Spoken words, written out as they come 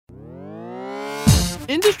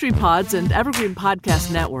Industry Pods and Evergreen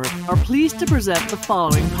Podcast Network are pleased to present the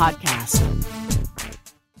following podcast.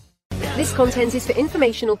 This content is for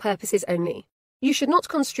informational purposes only. You should not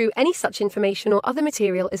construe any such information or other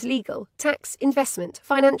material as legal, tax, investment,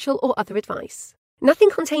 financial, or other advice. Nothing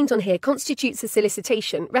contained on here constitutes a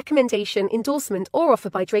solicitation, recommendation, endorsement, or offer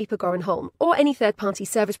by Draper Goren Holm or any third-party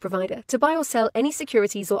service provider to buy or sell any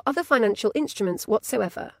securities or other financial instruments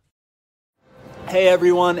whatsoever. Hey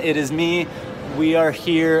everyone, it is me. We are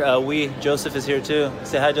here. Joseph is here too.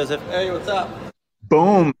 Say hi, Joseph. Hey, what's up?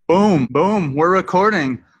 Boom, boom, boom. We're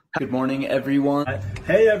recording. Good morning, everyone.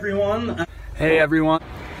 Hey, everyone. Hey, everyone.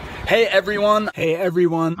 Hey, everyone. Hey,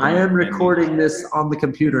 everyone. I am recording this on the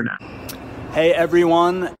computer now. Hey,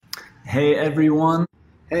 everyone. Hey, everyone.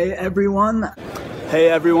 Hey, everyone. Hey,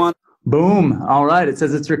 everyone. Boom. All right. It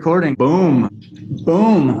says it's recording. Boom,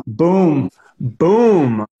 boom, boom,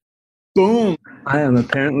 boom, boom. I am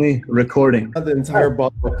apparently recording. The entire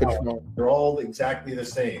bottle of control. They're all exactly the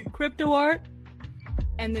same. Crypto art,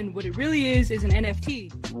 and then what it really is an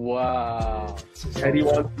NFT. Wow. Eddie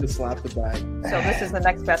wants to slap the bag. So this is the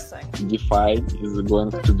next best thing. DeFi is going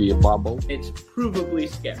to be a bubble. It's provably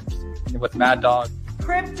scarce. With Mad Dog.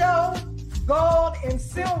 Crypto, gold, and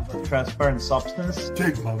silver. Transparent substance.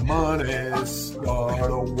 Take my money, start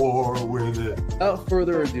a war with it. Without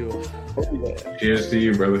further ado. Cheers to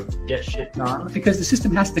you, brother. Get shit done. Because the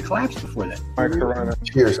system has to collapse before that.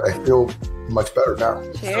 Cheers. I feel much better now.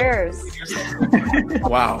 Cheers.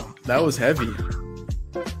 Wow, that was heavy.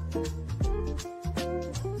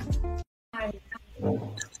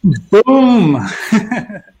 Boom.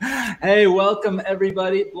 Hey, welcome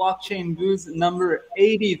everybody. Blockchain Booze number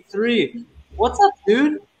 83. What's up,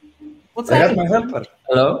 dude? What's up?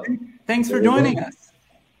 Hello. Thanks for joining us.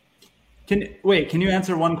 Can you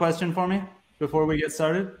answer one question for me before we get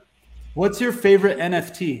started? What's your favorite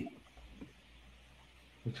NFT?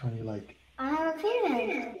 Which one you like? I have a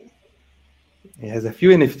favorite. He has a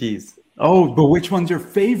few NFTs. Oh, but which one's your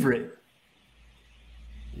favorite?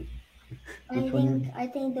 I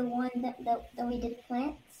think the one that we did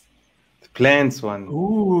plants. The plants one.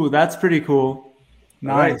 Ooh, that's pretty cool.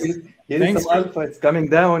 Nice. Thanks. It's coming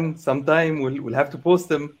down sometime. We'll have to post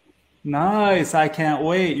them. Nice. I can't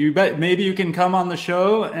wait. You bet. Maybe you can come on the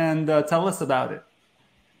show and tell us about it.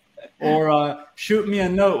 Or shoot me a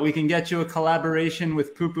note. We can get you a collaboration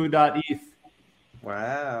with poopoo.eth.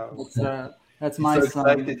 Wow. That's my so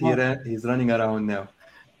son. Excited. He's running around now.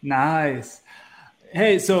 Nice.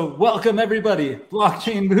 Hey, so welcome everybody.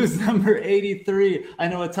 Blockchain Booze number 83. I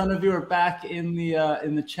know a ton of you are back in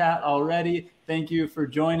the chat already. Thank you for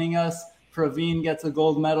joining us. Praveen gets a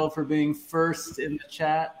gold medal for being first in the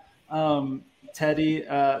chat. Teddy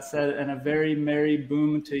said, and a very merry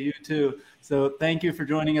boom to you too. So thank you for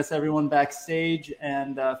joining us, everyone backstage,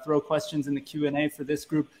 and throw questions in the Q&A for this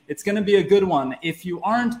group. It's going to be a good one. If you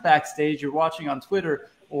aren't backstage, you're watching on Twitter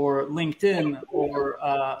or LinkedIn or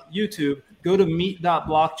YouTube, go to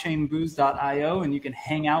meet.blockchainbooze.io and you can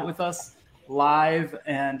hang out with us live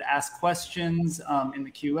and ask questions in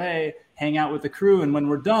the QA, hang out with the crew. And when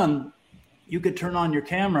we're done, you could turn on your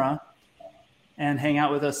camera and hang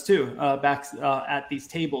out with us too, back at these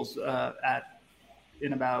tables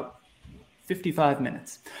in about 55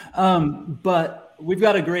 minutes. But we've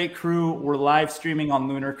got a great crew. We're live streaming on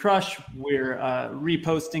Lunar Crush. We're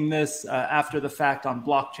reposting this after the fact on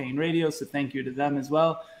Blockchain Radio, so thank you to them as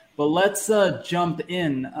well. But let's jump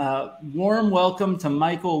in. Warm welcome to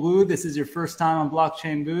Michael Wu. This is your first time on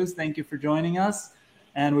Blockchain Booze. Thank you for joining us.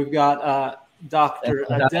 And we've got Dr.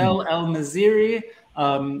 Adel El-Maziri,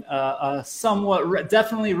 somewhat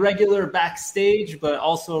definitely regular backstage, but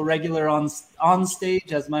also regular on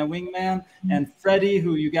stage as my wingman, and Freddie,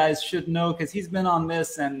 who you guys should know because he's been on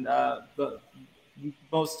this and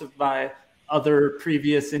most of my other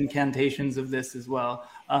previous incantations of this as well,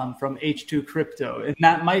 from H2 Crypto, and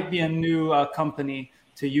that might be a new company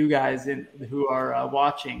to you guys who are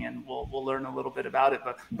watching, and we'll learn a little bit about it.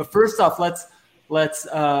 But first off, let's we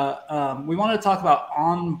want to talk about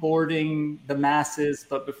onboarding the masses,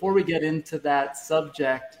 but before we get into that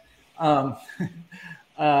subject, I'm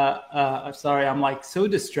sorry, I'm like so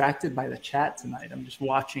distracted by the chat tonight. I'm just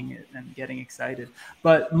watching it and getting excited.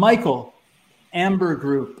 But Michael, Amber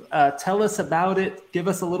Group, tell us about it. Give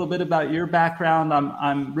us a little bit about your background.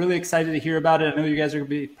 I'm really excited to hear about it. I know you guys are going to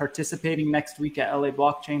be participating next week at LA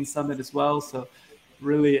Blockchain Summit as well. So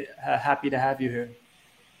really happy to have you here.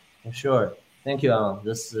 Sure. Thank you, Alan.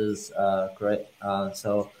 This is great.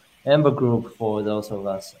 So Amber Group, for those of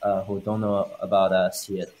us who don't know about us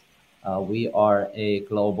yet, we are a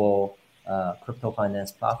global crypto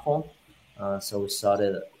finance platform. So we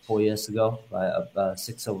started 4 years ago by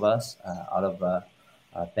 6 of us out of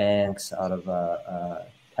banks, out of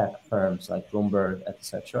tech firms like Bloomberg,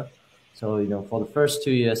 etc. So, you know, for the first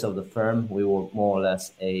 2 years of the firm, we were more or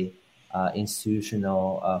less a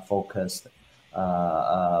institutional focused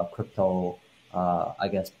crypto, I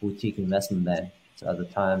guess, boutique investment bank. So at the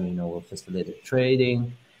time, you know, we facilitated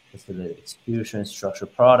trading, facilitated execution,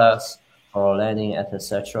 structured products, or lending,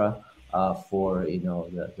 etc. For, you know,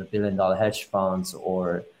 the billion-dollar hedge funds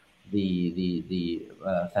or the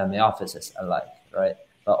family offices alike, right?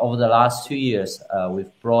 But over the last 2 years,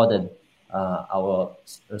 we've broadened our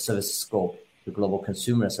service scope to global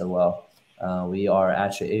consumers as well. We are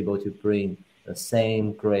actually able to bring the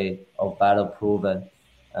same grade of battle-proven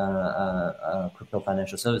crypto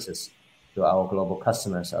financial services to our global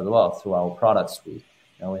customers as well through our product suite.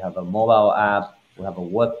 Now we have a mobile app, we have a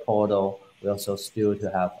web portal, we also still to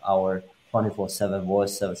have our 24/7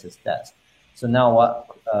 voice services desk. So now what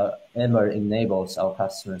Amber enables our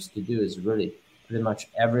customers to do is really pretty much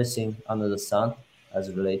everything under the sun as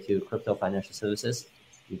it relates to crypto financial services,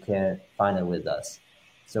 you can find it with us.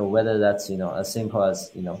 So whether that's, you know, as simple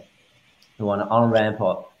as, you know, you want to on-ramp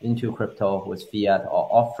or into crypto with fiat or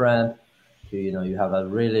off-ramp, to, you know, you have a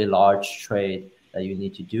really large trade that you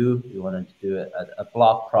need to do. You want to do it at a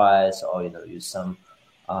block price, or, you know, use some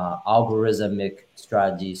algorithmic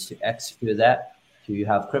strategies to execute that. So you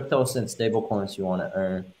have cryptos and stablecoins you want to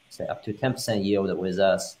earn, say, up to 10% yield with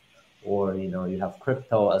us, or, you know, you have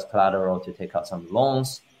crypto as collateral to take out some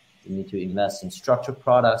loans. You need to invest in structured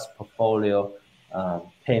products, portfolio,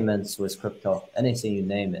 payments with crypto, anything you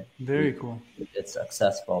name it. Very cool. It's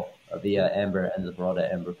accessible via Amber and the broader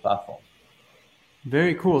Amber platform.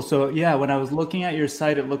 Very cool. So yeah, when I was looking at your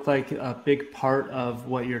site, it looked like a big part of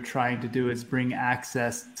what you're trying to do is bring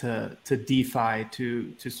access to DeFi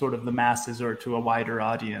to sort of the masses or to a wider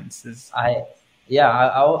audience.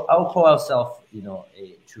 I'll call ourselves, you know,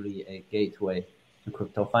 truly a gateway to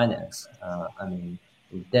crypto finance. I mean,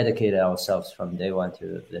 we dedicated ourselves from day one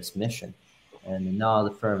to this mission. And now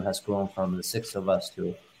the firm has grown from the 6 of us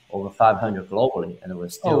to over 500 globally, and we're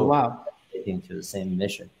still dedicating to the same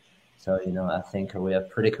mission. So, you know, I think we are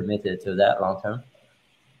pretty committed to that long term.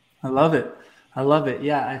 I love it. I love it.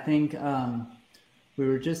 Yeah, I think we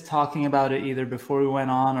were just talking about it either before we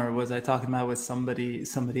went on, or was I talking about it with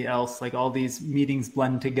somebody else? Like all these meetings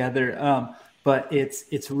blend together. But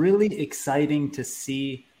it's really exciting to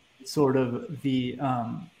see sort of the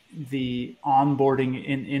onboarding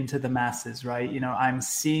into the masses, right? You know, I'm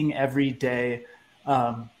seeing every day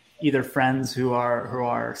either friends who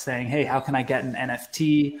are saying, hey, how can I get an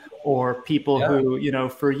NFT? Or people who, you know,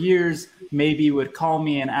 for years maybe would call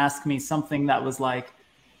me and ask me something that was like,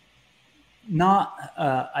 not,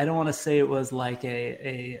 I don't want to say it was like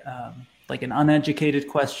like an uneducated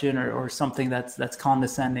question or something that's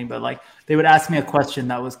condescending, but like they would ask me a question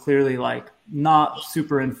that was clearly like not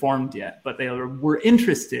super informed yet, but they were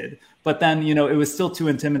interested. But then, you know, it was still too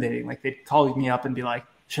intimidating. Like they'd call me up and be like,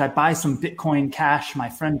 should I buy some Bitcoin Cash? My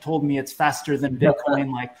friend told me it's faster than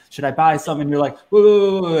Bitcoin. Like, should I buy some? And you're like,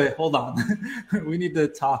 wait, hold on. We need to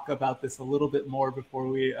talk about this a little bit more before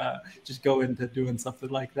we just go into doing something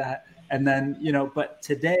like that. And then, you know, but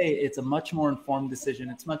today it's a much more informed decision.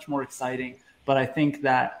 It's much more exciting. But I think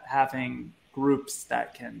that having groups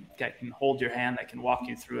that can hold your hand, that can walk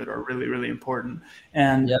you through it, are really, really important.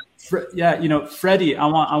 And you know, Freddie, I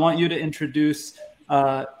want you to introduce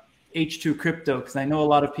H2 Crypto, because I know a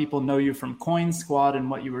lot of people know you from Coin Squad and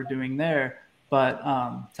what you were doing there, but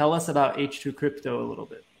tell us about H2 Crypto a little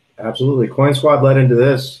bit. Absolutely. Coin Squad led into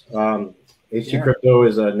this. H2 Crypto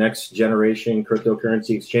is a next generation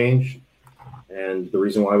cryptocurrency exchange. And the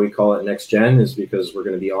reason why we call it next gen is because we're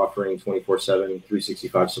going to be offering 24/7,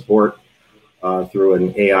 365 support through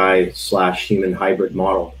an AI/human hybrid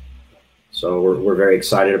model. So we're very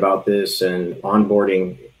excited about this, and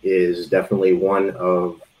onboarding is definitely one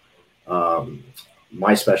of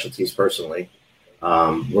my specialties personally.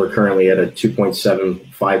 We're currently at a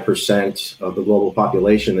 2.75% of the global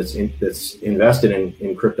population that's invested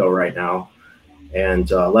in crypto right now,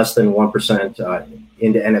 and less than 1%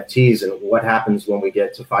 into NFTs. And what happens when we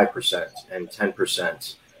get to 5% and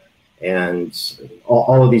 10%? And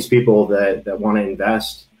all of these people that want to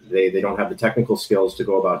invest, they don't have the technical skills to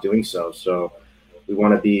go about doing so. So we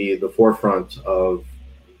want to be the forefront of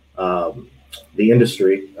the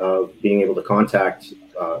industry of being able to contact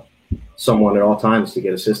someone at all times to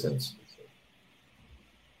get assistance.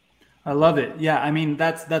 I love it. Yeah, I mean,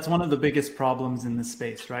 that's one of the biggest problems in this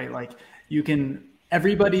space, right? Like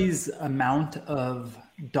everybody's amount of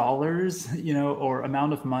dollars, you know, or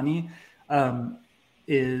amount of money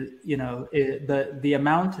is, you know, the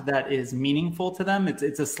amount that is meaningful to them.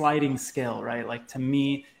 It's a sliding scale, right? Like to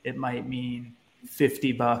me, it might mean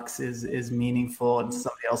 $50 is meaningful, and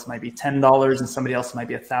somebody else might be $10, and somebody else might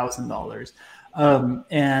be $1,000.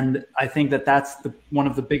 And I think that's one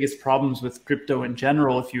of the biggest problems with crypto in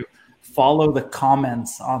general. If you follow the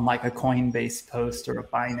comments on like a Coinbase post or a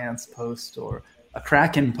Binance post or a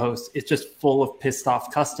Kraken post, it's just full of pissed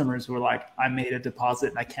off customers who are like, I made a deposit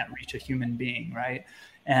and I can't reach a human being, right?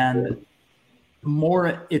 And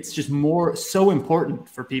it's just so important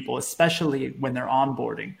for people, especially when they're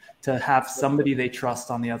onboarding, to have somebody they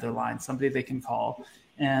trust on the other line, somebody they can call.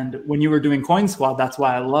 And when you were doing CoinSquad, that's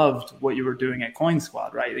why I loved what you were doing at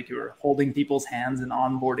CoinSquad, right? Like you were holding people's hands and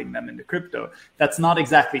onboarding them into crypto. That's not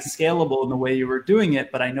exactly scalable in the way you were doing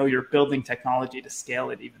it, but I know you're building technology to scale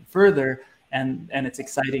it even further. And it's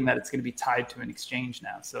exciting that it's going to be tied to an exchange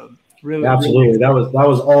now. So really, absolutely, that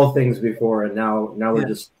was all things before, and now we're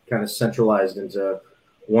just kind of centralized into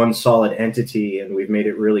one solid entity, and we've made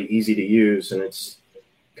it really easy to use. And it's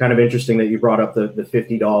kind of interesting that you brought up the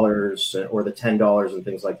 $50 or the $10 and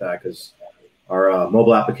things like that, because our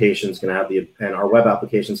mobile application is going to have and our web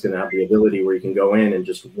application is going to have the ability where you can go in and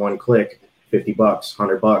just one click, $50,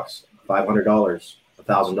 $100, $500,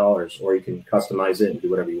 $1,000, or you can customize it and do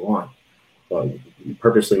whatever you want. We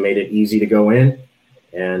purposely made it easy to go in,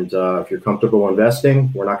 and if you're comfortable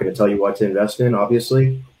investing, we're not going to tell you what to invest in,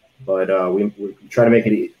 obviously, but we try to make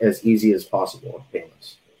it as easy as possible and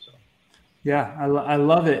painless. So. Yeah, I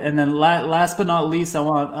love it. And then last but not least, I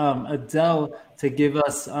want Adele to give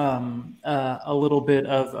us a little bit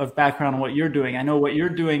of background on what you're doing. I know what you're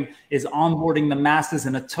doing is onboarding the masses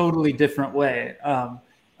in a totally different way.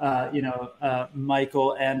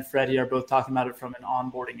 Michael and Freddie are both talking about it from an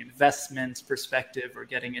onboarding investment perspective, or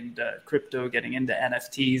getting into crypto, getting into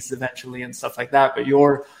NFTs eventually and stuff like that. But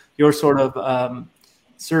you're sort of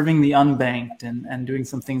serving the unbanked and doing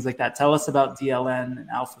some things like that. Tell us about DLN and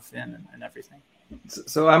AlphaFin and everything.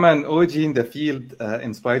 So I'm an OG in the field.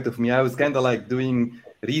 In spite of me, I was kind of like doing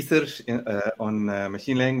research on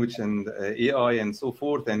machine language and AI and so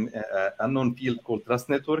forth, and unknown field called trust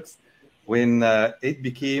networks. When it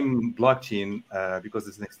became blockchain, because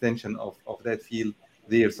it's an extension of that field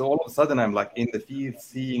there. So all of a sudden, I'm like in the field,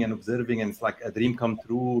 seeing and observing, and it's like a dream come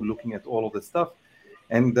true, looking at all of the stuff.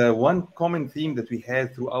 And one common theme that we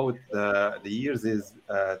had throughout the years is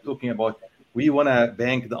talking about, we want to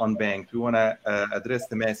bank the unbanked, we want to address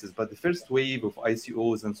the masses. But the first wave of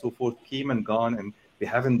ICOs and so forth came and gone, and we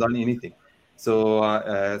haven't done anything. So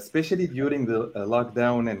especially during the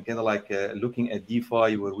lockdown and kind of like looking at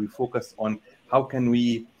DeFi, where we focus on how can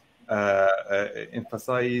we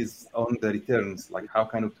emphasize on the returns, like how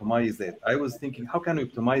can we optimize that? I was thinking, how can we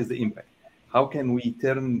optimize the impact? How can we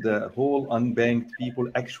turn the whole unbanked people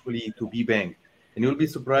actually to be banked? And you'll be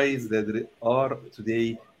surprised that there are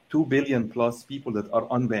today 2 billion plus people that are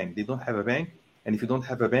unbanked. They don't have a bank. And if you don't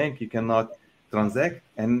have a bank, you cannot transact.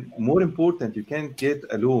 And more important, you can't get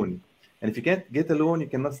a loan. And if you can't get a loan, you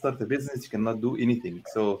cannot start a business, you cannot do anything.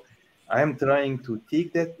 So I am trying to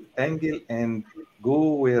take that angle and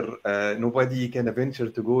go where nobody can venture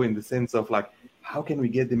to go, in the sense of like, how can we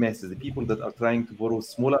get the masses, the people that are trying to borrow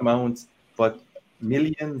small amounts, but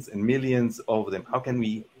millions and millions of them? How can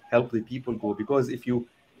we help the people go? Because if you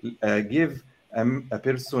give a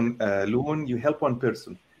person a loan, you help one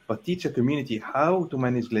person, but teach a community how to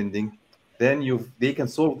manage lending, then they can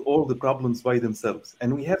solve all the problems by themselves.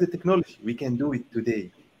 And we have the technology. We can do it today.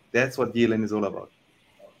 That's what DLN is all about.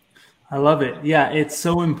 I love it. Yeah, it's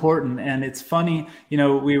so important. And it's funny,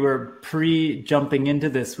 we were jumping into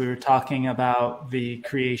this. We were talking about the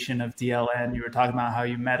creation of DLN. You were talking about how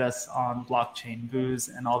you met us on Blockchain Booze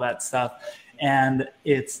and all that stuff. And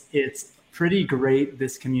it's pretty great,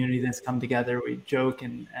 this community that's come together. We joke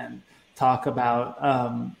and talk about,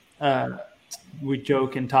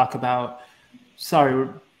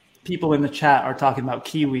 people in the chat are talking about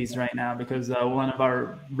kiwis right now, because one of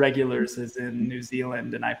our regulars is in New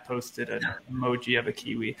Zealand, and I posted an emoji of a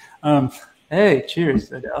kiwi. Hey,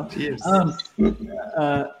 cheers, Adele. Cheers.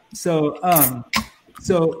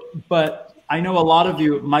 But I know a lot of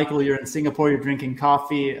you, Michael, you're in Singapore, you're drinking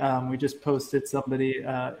coffee. We just posted, somebody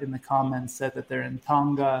in the comments said that they're in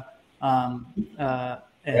Tonga, and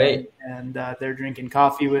they're drinking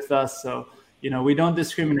coffee with us. So, we don't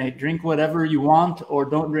discriminate. Drink whatever you want, or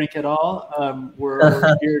don't drink at all.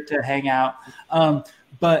 We're here to hang out.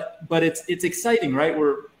 But it's exciting, right?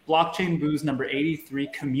 We're Blockchain Booze number 83.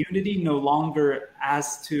 Community no longer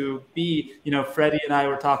as to be, Freddie and I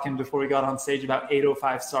were talking before we got on stage about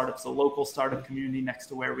 805 Startups, a local startup community next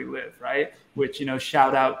to where we live, right? Which,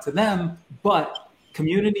 shout out to them. But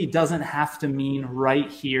community doesn't have to mean right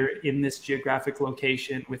here in this geographic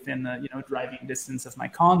location within the driving distance of my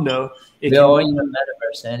condo. We're all in the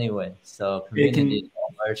metaverse anyway, so community is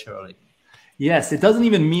all virtually. Yes, it doesn't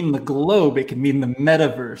even mean the globe. It can mean the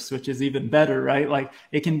metaverse, which is even better, right? Like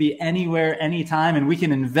it can be anywhere, anytime, and we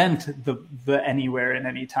can invent the anywhere and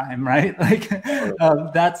anytime, right? Like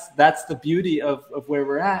that's the beauty of where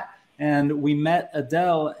we're at. And we met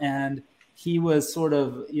Adel, and he was sort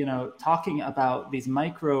of, talking about these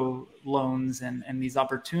micro loans and these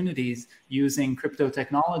opportunities using crypto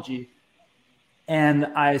technology. And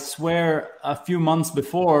I swear a few months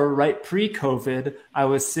before, right pre-COVID, I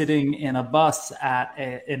was sitting in a bus at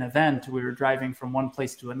an event. We were driving from one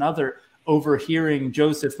place to another, overhearing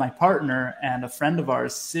Joseph, my partner, and a friend of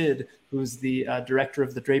ours, Sid, who's the director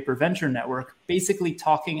of the Draper Venture Network, basically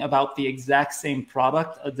talking about the exact same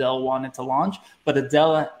product Adel wanted to launch. But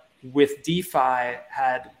Adel, with DeFi,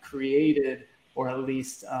 had created, or at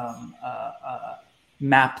least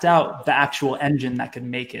mapped out the actual engine that could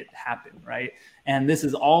make it happen, right? And this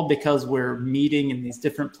is all because we're meeting in these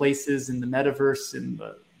different places in the metaverse, in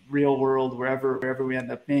the real world, wherever we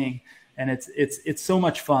end up being, and it's so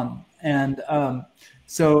much fun. And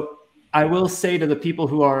so I will say to the people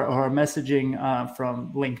who are messaging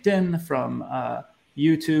from LinkedIn, from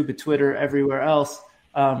YouTube, Twitter, everywhere else,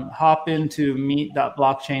 hop into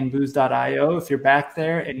meet.blockchainbooze.io if you're back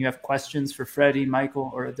there and you have questions for Freddie, Michael,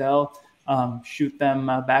 or Adel. Shoot them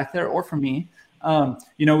back there, or for me.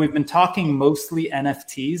 We've been talking mostly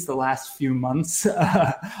NFTs the last few months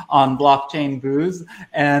on Blockchain Booze,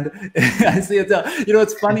 and I see Adel.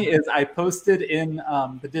 What's funny is I posted in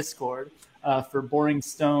the Discord for Boring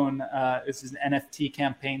Stone. This is an NFT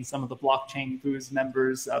campaign some of the Blockchain Booze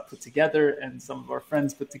members put together and some of our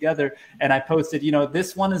friends put together. And I posted,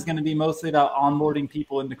 this one is going to be mostly about onboarding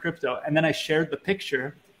people into crypto. And then I shared the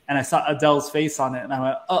picture, and I saw Adel's face on it, and I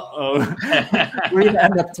went, uh-oh. We're going to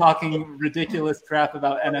end up talking ridiculous crap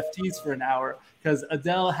about NFTs for an hour, because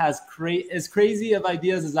Adel has as crazy of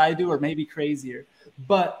ideas as I do, or maybe crazier.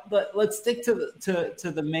 But let's stick to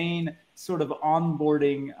the main sort of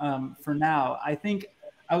onboarding for now. I think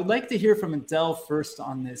I would like to hear from Adel first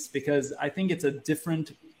on this, because I think it's a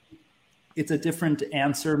different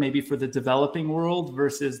answer maybe for the developing world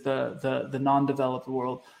versus the non-developed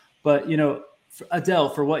world. But, Adel,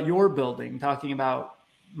 for what you're building, talking about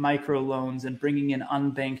micro loans and bringing in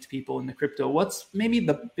unbanked people in the crypto, what's maybe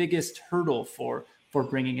the biggest hurdle for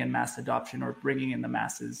bringing in mass adoption or bringing in the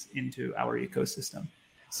masses into our ecosystem?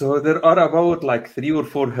 So there are about like 3 or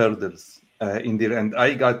 4 hurdles in there, and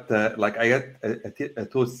I got a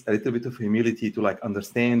little bit of humility to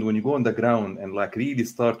understand when you go on the ground and really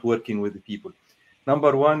start working with the people.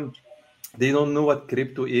 Number one, they don't know what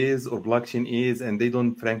crypto is or blockchain is, and they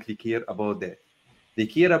don't frankly care about that. They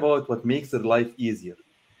care about what makes their life easier.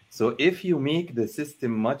 So if you make the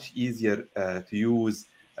system much easier to use,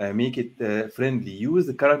 make it friendly, use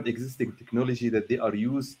the current existing technology that they are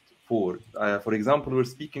used for. For example, we're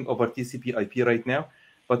speaking over TCP IP right now,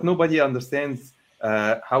 but nobody understands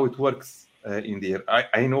how it works in there.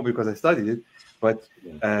 I know because I studied it, but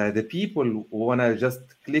the people want to just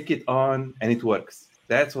click it on and it works.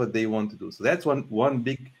 That's what they want to do. So that's one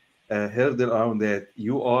big hurdle around that.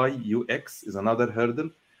 UI, UX is another hurdle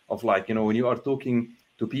of when you are talking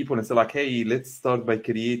to people and say hey, let's start by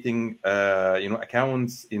creating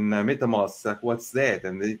accounts in MetaMask. What's that?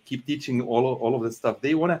 And they keep teaching all of the stuff.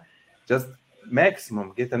 They want to just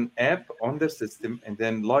maximum get an app on their system and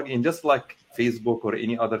then log in, just like Facebook or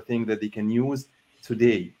any other thing that they can use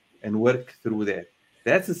today and work through that.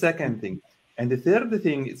 That's the second thing. And the third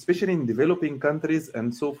thing, especially in developing countries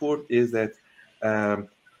and so forth, is that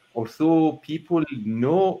although people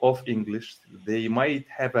know of English, they might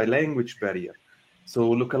have a language barrier.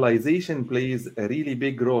 So localization plays a really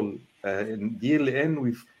big role. In DLN,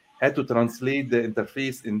 we've had to translate the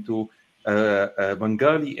interface into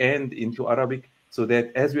Bengali and into Arabic, so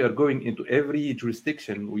that as we are going into every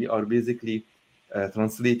jurisdiction, we are basically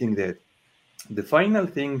translating that. The final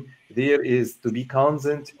thing there is to be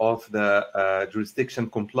cognizant of the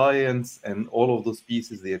jurisdiction compliance and all of those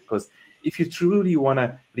pieces there, because if you truly want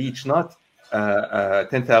to reach not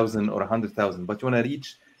 10,000 or 100,000, but you want to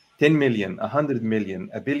reach 10 million, 100 million,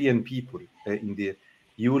 1 billion people in there,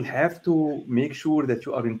 you will have to make sure that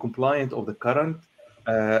you are in compliance of the current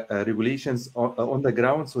regulations on the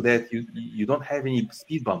ground, so that you don't have any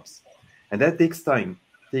speed bumps. And that takes time,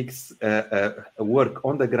 takes work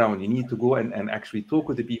on the ground. You need to go and actually talk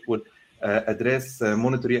with the people, address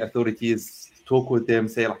monetary authorities, talk with them,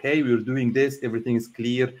 say hey, we're doing this, everything is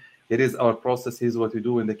clear, here is our processes, what we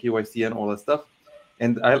do in the KYC and all that stuff.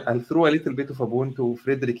 And I'll throw a little bit of a bone to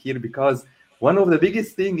Frederick here, because one of the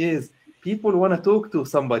biggest thing is people want to talk to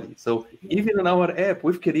somebody. So even in our app,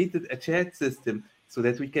 we've created a chat system so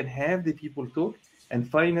that we can have the people talk. And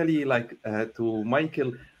finally, to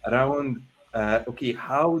Michael around, okay,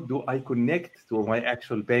 how do I connect to my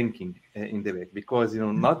actual banking in the bank? Because,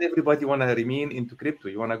 not everybody want to remain into crypto.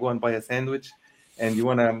 You want to go and buy a sandwich and you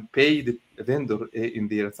want to pay the vendor in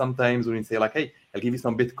there. Sometimes when you say hey, I'll give you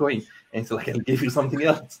some Bitcoin, and it's I'll give you something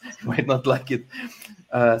else. You might not like it.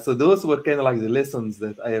 So those were kind of the lessons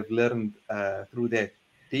that I have learned through that.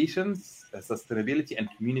 Patience, sustainability, and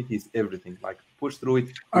community is everything. Push through it.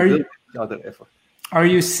 Other effort. Are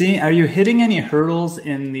you hitting any hurdles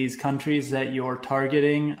in these countries that you're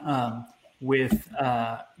targeting with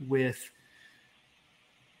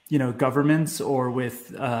governments or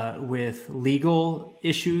with legal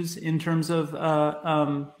issues in terms of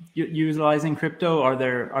utilizing crypto? Are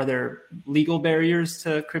there legal barriers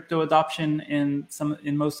to crypto adoption in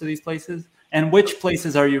most of these places? And which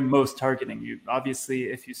places are you most targeting? You obviously,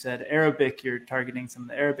 if you said Arabic, you're targeting some of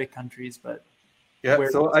the Arabic countries, but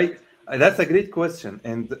that's a great question.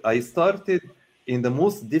 And I started in the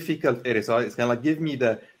most difficult areas. So it's kind of give me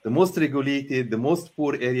the most regulated, the most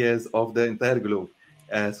poor areas of the entire globe.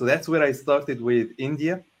 So that's where I started with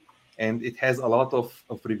India. And it has a lot of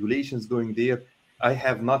regulations going there. I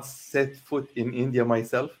have not set foot in India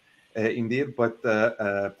myself in there, but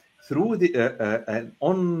through the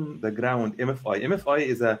on the ground MFI. MFI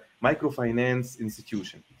is a microfinance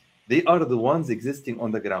institution. They are the ones existing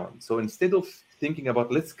on the ground. So instead of thinking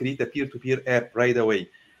about let's create a peer-to-peer app right away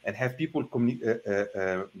and have people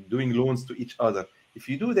doing loans to each other, if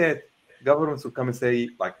you do that, governments will come and say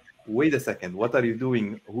wait a second, what are you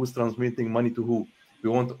doing? Who's transmitting money to who? We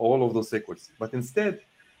want all of those records. But instead,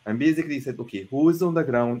 I basically said, okay, who is on the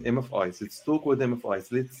ground? MFIs. Let's talk with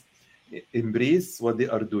MFIs. Let's embrace what they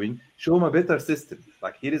are doing. Show them a better system.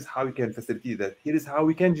 Here is how we can facilitate that. Here is how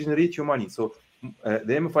we can generate your money. So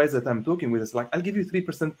the MFIs that I'm talking with is I'll give you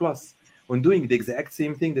 3% plus on doing the exact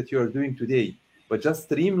same thing that you are doing today, but just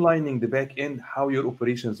streamlining the back end, how your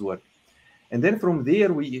operations work. And then from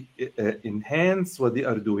there, we enhance what they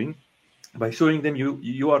are doing by showing them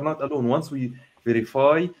you are not alone. Once we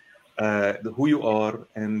verify who you are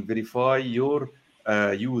and verify your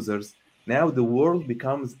users, now the world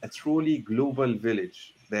becomes a truly global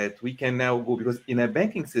village that we can now go. Because in a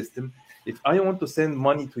banking system, if I want to send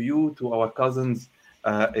money to you, to our cousins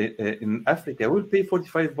in Africa, we'll pay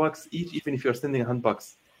 $45 each, even if you're sending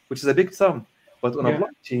 $100, which is a big sum. But on a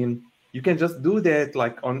blockchain, you can just do that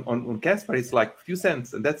on Casper. It's a few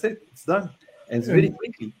cents, and that's it. It's done, and it's very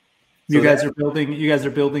quickly. So you guys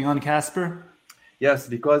are building on Casper? Yes,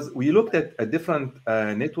 because we looked at different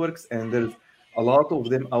networks, and there's a lot of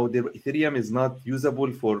them out there. Ethereum is not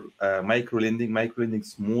usable for micro-lending,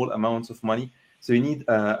 small amounts of money. So you need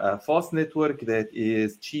a fast network that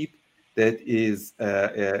is cheap, that is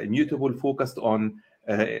immutable, focused on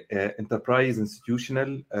enterprise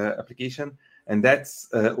institutional application. And that's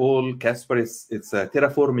all Casper is. It's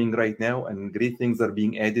terraforming right now, and great things are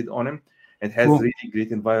being added on him. It has really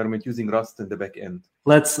great environment using Rust in the back end.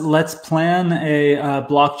 Let's plan a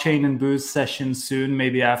blockchain and booze session soon,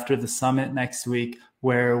 maybe after the summit next week,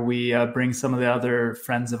 where we bring some of the other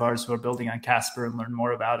friends of ours who are building on Casper and learn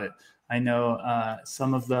more about it. I know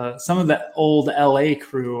some of the old LA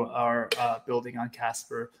crew are building on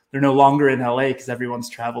Casper. They're no longer in LA because everyone's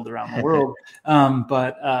traveled around the world.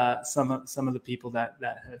 But some of the people that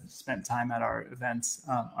have spent time at our events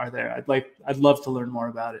are there. I'd love to learn more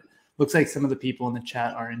about it. Looks like some of the people in the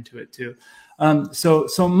chat are into it too.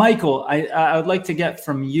 So Michael, I would like to get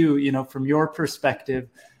from you, from your perspective.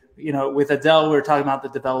 With Adele, we're talking about the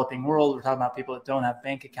developing world. We're talking about people that don't have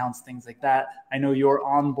bank accounts, things like that. I know you're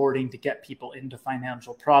onboarding to get people into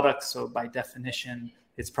financial products. So by definition,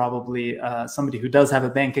 it's probably somebody who does have a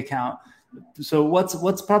bank account. So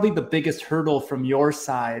what's probably the biggest hurdle from your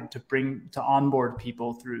side to onboard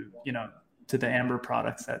people through, to the Amber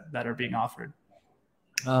products that are being offered?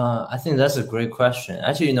 I think that's a great question.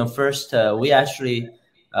 Actually, first we actually,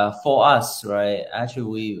 for us, right?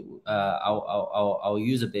 Actually, our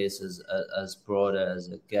user base is as broad as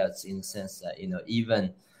it gets, in the sense that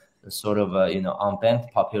even the sort of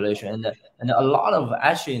unbanked population and a lot of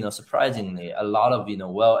actually surprisingly a lot of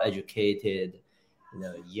well-educated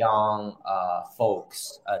young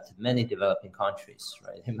folks at many developing countries,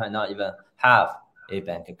 right? They might not even have a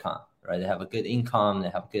bank account, right? They have a good income, they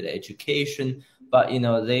have good education, but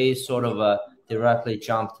they sort of directly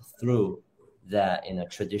jumped through that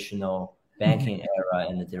traditional banking era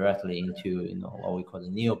and directly into what we call the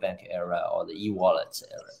neobank era or the e-wallets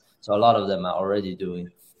era. So a lot of them are already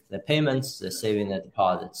doing the payments, they're saving their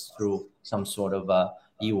deposits through some sort of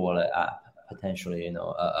e-wallet app. potentially,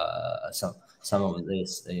 some of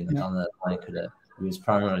this, down the line could use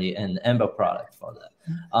primarily an Ember product for that.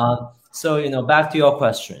 So, back to your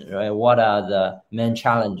question, right? What are the main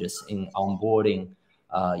challenges in onboarding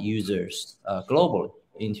users globally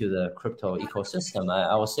into the crypto ecosystem?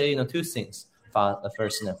 I will say, two things.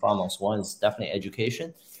 First and foremost, one is definitely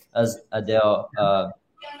education. As Adele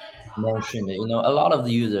mentioned, a lot of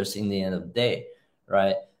the users in the end of the day,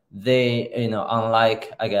 right? They,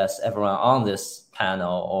 unlike, I guess, everyone on this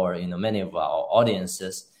panel or, many of our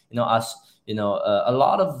audiences, us, a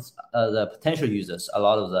lot of the potential users, a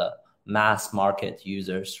lot of the mass market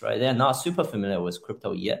users, right? They're not super familiar with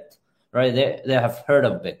crypto yet, right? They have heard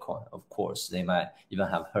of Bitcoin, of course. They might even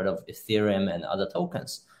have heard of Ethereum and other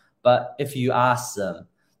tokens. But if you ask them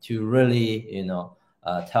to really,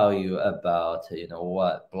 tell you about,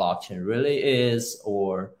 what blockchain really is,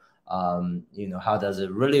 or, how does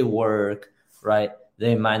it really work, right?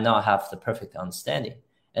 They might not have the perfect understanding.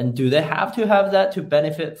 And do they have to have that to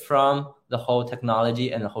benefit from the whole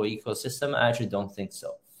technology and the whole ecosystem? I actually don't think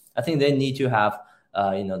so. I think they need to have,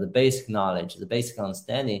 the basic knowledge, the basic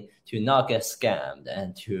understanding to not get scammed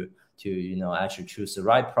and to actually choose the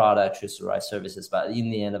right product, choose the right services. But in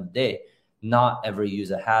the end of the day, not every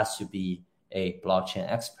user has to be a blockchain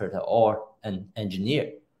expert or an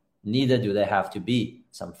engineer. Neither do they have to be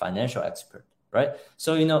some financial expert, right?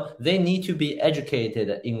 So, they need to be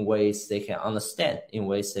educated in ways they can understand, in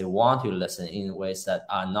ways they want to listen, in ways that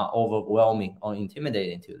are not overwhelming or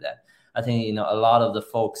intimidating to them. I think, a lot of the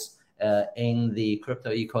folks in the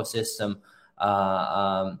crypto ecosystem,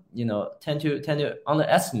 tend to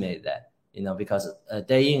underestimate that, because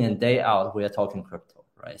day in and day out, we are talking crypto,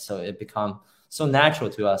 right? So it becomes so natural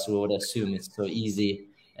to us. We would assume it's so easy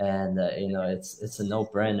and, it's a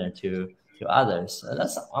no-brainer to others.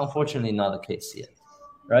 That's unfortunately not the case yet,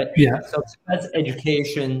 right? Yeah. So that's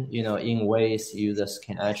education, in ways users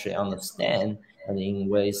can actually understand and in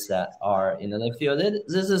ways that are, they feel that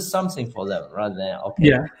this is something for them rather than,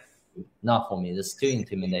 okay, not for me, this is too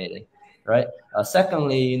intimidating, right?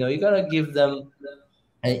 Secondly, you got to give them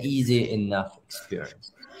an easy enough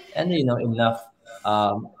experience and, enough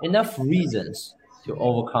reasons to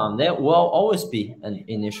overcome. There will always be an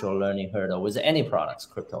initial learning hurdle with any products,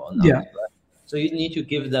 crypto or not. Right? So you need to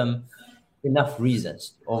give them enough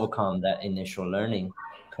reasons to overcome that initial learning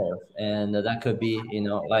curve. And that could be,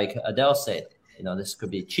 like Adele said, this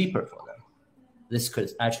could be cheaper for them. This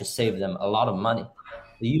could actually save them a lot of money.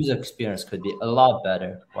 The user experience could be a lot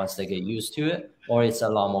better once they get used to it, or it's a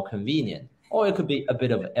lot more convenient, or it could be a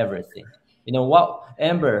bit of everything. What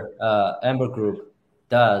Ember Group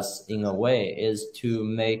does in a way is to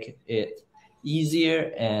make it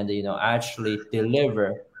easier and, actually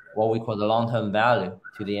deliver what we call the long-term value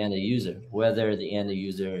to the end user, whether the end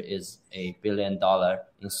user is a billion-dollar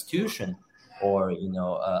institution or,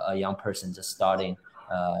 a young person just starting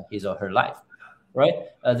his or her life, right?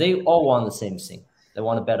 They all want the same thing. They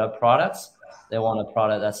want better products. They want a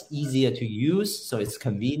product that's easier to use, so it's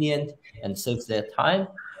convenient and saves their time.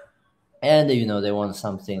 And, they want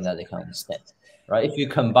something that they can understand, right? If you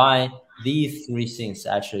combine these three things,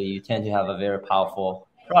 actually, you tend to have a very powerful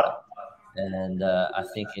product. And I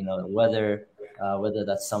think, whether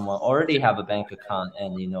that's someone already have a bank account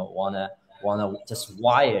and, wanna just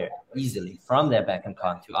wire easily from their bank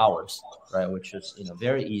account to ours, right? Which is,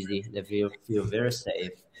 very easy. They feel very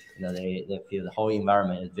safe. They feel the whole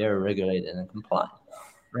environment is very regulated and compliant,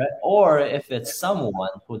 right? Or if it's someone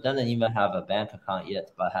who doesn't even have a bank account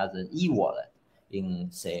yet, but has an e-wallet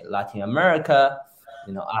in, say, Latin America,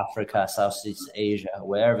 Africa, Southeast Asia,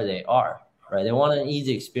 wherever they are, right? They want an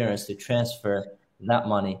easy experience to transfer that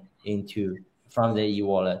money from their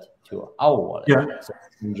e-wallet to our wallet. So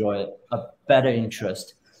enjoy a better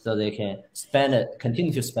interest so they can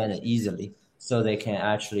continue to spend it easily. So they can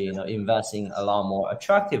actually, invest in a lot more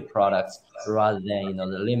attractive products rather than, the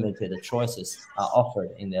limited choices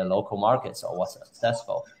offered in their local markets or what's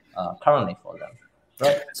successful currently for them,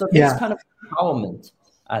 right? So this kind of empowerment,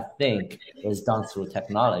 I think, is done through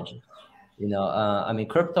technology.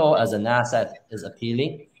 Crypto as an asset is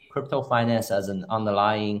appealing. Crypto finance as an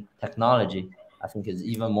underlying technology, I think, is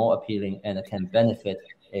even more appealing and it can benefit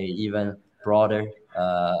a even broader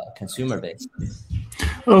consumer base.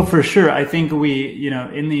 Oh, for sure. I think we,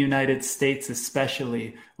 in the United States,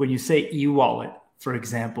 especially when you say e-wallet, for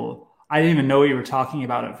example, I didn't even know what you were talking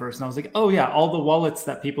about at first. And I was like, oh yeah, all the wallets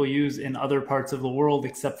that people use in other parts of the world,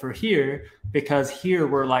 except for here, because here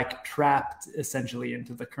we're like trapped essentially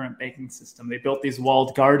into the current banking system. They built these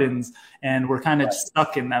walled gardens and we're kind of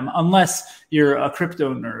stuck in them unless you're a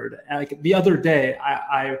crypto nerd. Like the other day,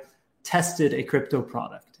 I tested a crypto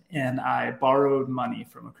product and I borrowed money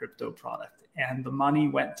from a crypto product. and the money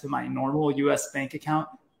went to my normal US bank account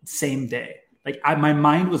same day. Like my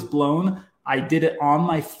mind was blown. I did it on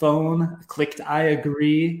my phone, clicked I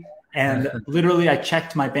agree, and literally I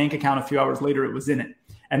checked my bank account a few hours later, it was in it.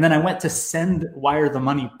 And then I went to wire the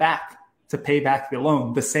money back to pay back the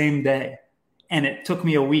loan the same day. And it took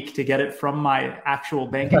me a week to get it from my actual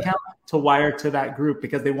bank account to wire to that group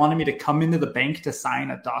because they wanted me to come into the bank to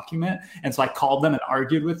sign a document. And so I called them and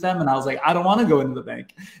argued with them. And I was like, I don't want to go into the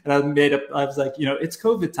bank. And I was like, it's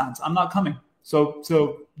COVID times. I'm not coming. So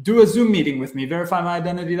do a Zoom meeting with me, verify my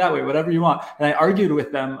identity that way, whatever you want. And I argued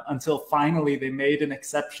with them until finally they made an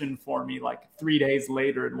exception for me like 3 days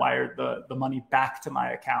later and wired the money back to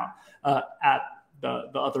my account at the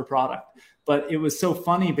other product. But it was so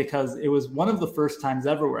funny because it was one of the first times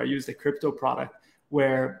ever where I used a crypto product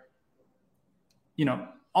where,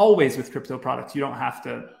 always with crypto products, you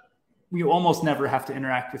almost never have to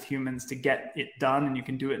interact with humans to get it done, and you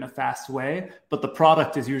can do it in a fast way. But the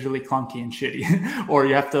product is usually clunky and shitty, or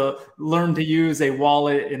you have to learn to use a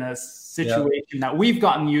wallet in a situation that we've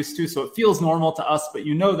gotten used to. So it feels normal to us, but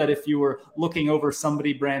that if you were looking over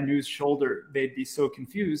somebody brand new's shoulder, they'd be so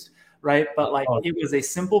confused, right? But it was a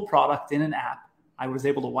simple product in an app. I was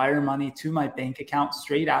able to wire money to my bank account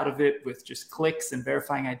straight out of it with just clicks and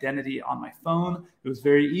verifying identity on my phone. It was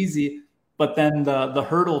very easy. But then the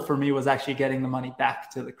hurdle for me was actually getting the money back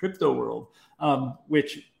to the crypto world,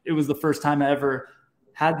 which it was the first time I ever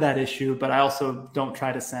had that issue. But I also don't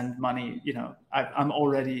try to send money. I'm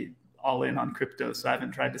already all in on crypto, so I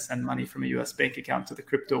haven't tried to send money from a U.S. bank account to the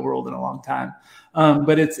crypto world in a long time.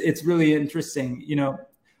 But it's really interesting.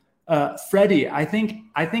 Freddie, I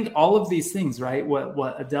think all of these things, right?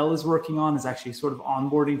 What Adele is working on is actually sort of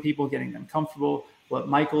onboarding people, getting them comfortable. What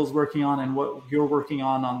Michael's working on and what you're working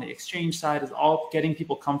on the exchange side is all getting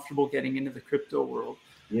people comfortable getting into the crypto world.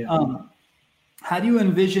 Yeah. How do you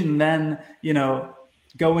envision then,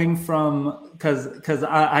 going from, because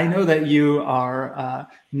I know that you are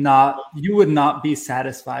you would not be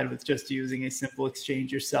satisfied with just using a simple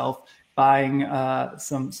exchange yourself, buying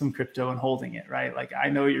some crypto and holding it, right? Like I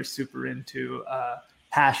know you're super into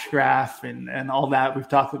Hashgraph and all that we've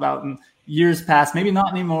talked about in years past, maybe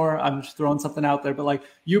not anymore. I'm just throwing something out there, but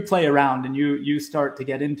you play around and you start to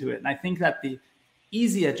get into it. And I think that the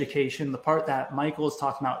easy education, the part that Michael is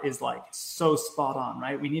talking about, is so spot on,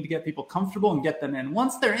 right? We need to get people comfortable and get them in.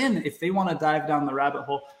 Once they're in, if they want to dive down the rabbit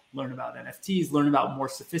hole, learn about NFTs, learn about more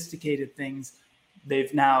sophisticated things, they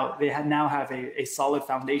now have a solid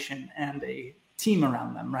foundation and a team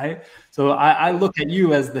around them, right? So I look at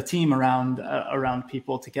you as the team around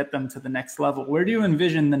people to get them to the next level. Where do you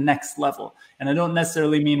envision the next level? And I don't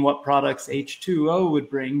necessarily mean what products H2O would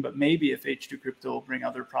bring, but maybe if H2 Crypto will bring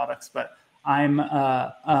other products. But I'm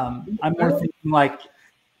more thinking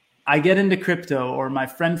I get into crypto, or my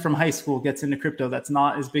friend from high school gets into crypto that's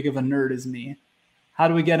not as big of a nerd as me. How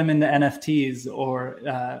do we get them into NFTs, or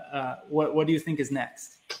what do you think is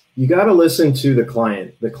next? You got to listen to the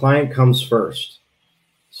client. The client comes first.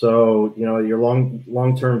 So, your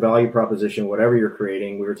long-term value proposition, whatever you're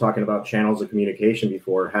creating, we were talking about channels of communication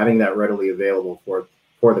before, having that readily available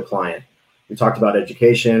for the client. We talked about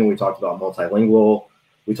education. We talked about multilingual.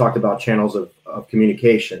 We talked about channels of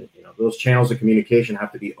communication. Those channels of communication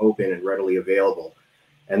have to be open and readily available.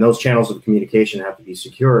 And those channels of communication have to be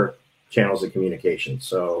secure channels of communication.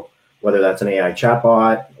 So whether that's an AI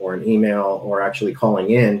chatbot or an email or actually calling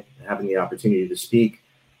in and having the opportunity to speak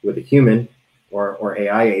with a human or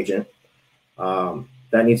AI agent,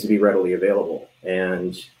 that needs to be readily available.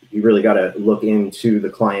 And you really got to look into the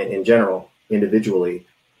client in general, individually.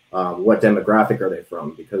 What demographic are they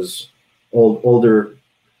from? Because older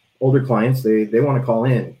clients, they want to call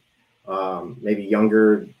in. Maybe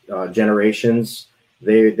younger generations,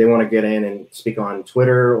 they want to get in and speak on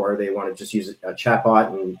Twitter, or they want to just use a chatbot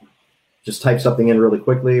and just type something in really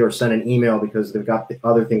quickly, or send an email because they've got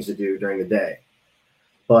other things to do during the day.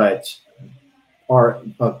 But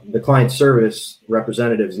the client service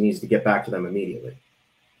representatives needs to get back to them immediately.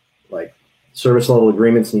 Service level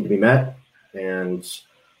agreements need to be met, and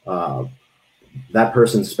that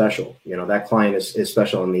person's special. That client is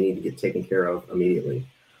special, and they need to get taken care of immediately.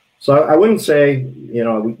 So I wouldn't say,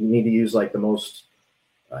 we need to use the most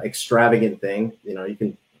extravagant thing. You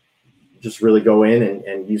can just really go in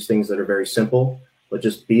and use things that are very simple, but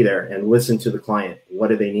just be there and listen to the client. What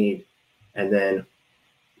do they need? And then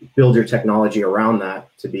build your technology around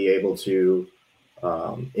that to be able to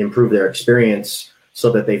improve their experience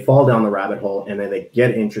so that they fall down the rabbit hole and then they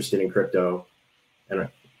get interested in crypto, and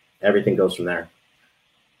everything goes from there.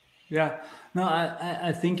 Yeah. No,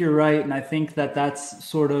 I think you're right. And I think that's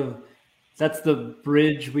sort of the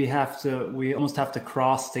bridge we almost have to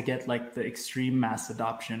cross to get like the extreme mass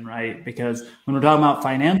adoption, right? Because when we're talking about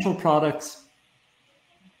financial products,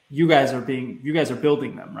 you guys are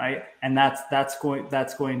building them, right? And that's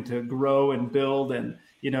going to grow and build, and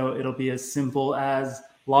it'll be as simple as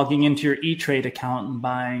logging into your E-Trade account and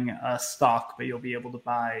buying a stock, but you'll be able to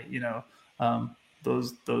buy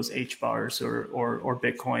those HBARs or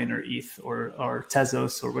Bitcoin or ETH or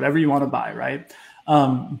Tezos or whatever you want to buy, right?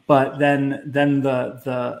 But then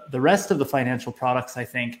the rest of the financial products, I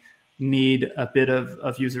think, need a bit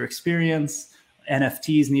of user experience.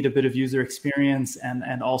 NFTs need a bit of user experience,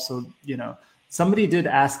 and also, somebody did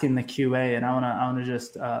ask in the QA, and I want to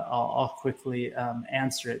just I'll quickly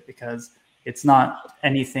answer it, because it's not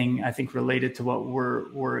anything I think related to what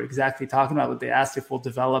we're exactly talking about. But they asked if we'll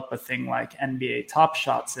develop a thing like NBA Top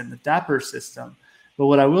Shots in the Dapper system. But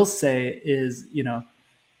what I will say is,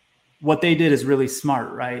 what they did is really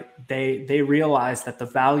smart, right? They realized that the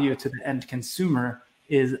value to the end consumer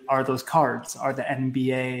are those cards, are the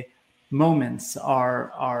NBA moments,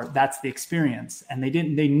 are that's the experience. And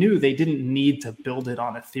they knew they didn't need to build it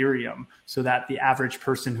on Ethereum so that the average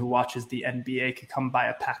person who watches the NBA could come buy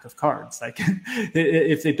a pack of cards. Like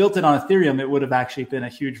if they built it on Ethereum, it would have actually been a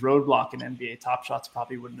huge roadblock, and NBA Top Shots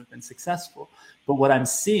probably wouldn't have been successful. But what I'm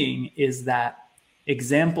seeing is that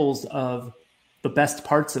examples of the best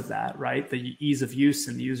parts of that, right? The ease of use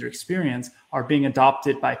and the user experience are being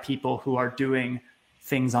adopted by people who are doing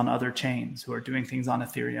things on other chains, who are doing things on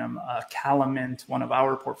Ethereum. Calamint, one of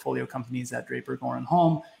our portfolio companies at Draper Goren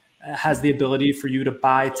Home, has the ability for you to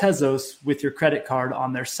buy Tezos with your credit card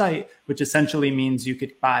on their site, which essentially means you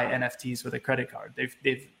could buy NFTs with a credit card.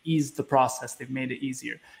 They've eased the process. They've made it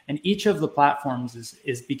easier. And each of the platforms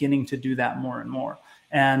is beginning to do that more and more.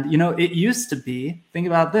 And, it used to be, think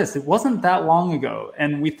about this, it wasn't that long ago.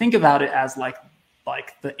 And we think about it as like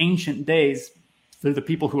the ancient days for the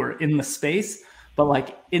people who are in the space. But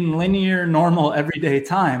like in linear, normal, everyday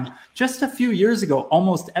time, just a few years ago,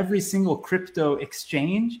 almost every single crypto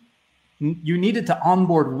exchange, you needed to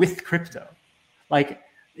onboard with crypto. Like,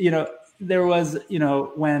 there was,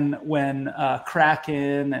 when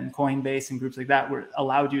Kraken and Coinbase and groups like that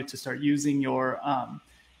allowed you to start using your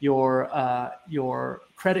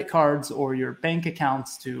credit cards or your bank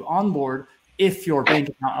accounts to onboard. If your bank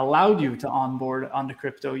account allowed you to onboard onto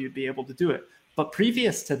crypto, you'd be able to do it. But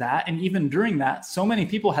previous to that, and even during that, so many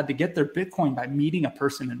people had to get their Bitcoin by meeting a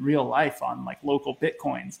person in real life on like local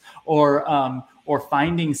Bitcoins, or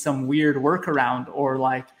finding some weird workaround, or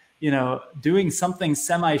like, doing something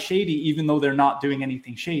semi-shady, even though they're not doing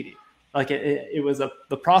anything shady. Like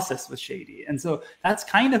the process was shady. And so that's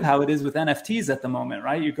kind of how it is with NFTs at the moment,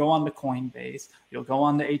 right? You go on to Coinbase, you'll go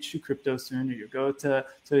on to H2 Crypto soon, or you go to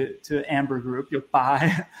Amber Group, you'll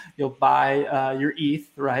buy your ETH,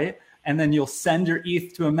 right? And then you'll send your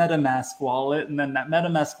ETH to a MetaMask wallet, and then that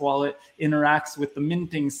MetaMask wallet interacts with the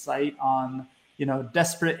minting site on,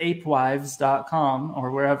 desperateapewives.com or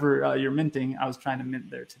wherever you're minting. I was trying to mint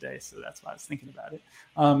there today, so that's why I was thinking about it.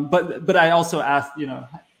 But I also asked,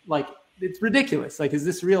 like, it's ridiculous. Like, is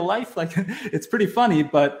this real life? Like, it's pretty funny,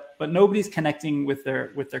 but nobody's connecting with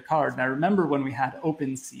their card. And I remember when we had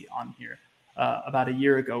OpenSea on here about a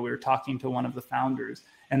year ago, we were talking to one of the founders,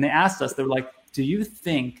 and they asked us, they were like, do you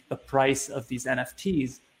think the price of these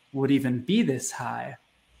NFTs would even be this high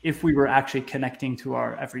if we were actually connecting to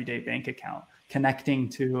our everyday bank account, connecting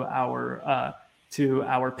to our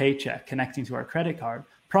paycheck, connecting to our credit card?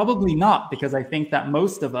 Probably not, because I think that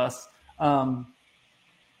most of us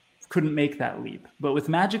couldn't make that leap. But with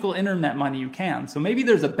magical internet money, you can. So maybe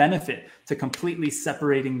there's a benefit to completely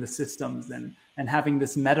separating the systems and having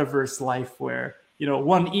this metaverse life where,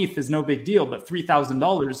 one ETH is no big deal, but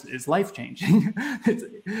 $3,000 is life-changing.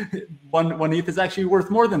 One ETH is actually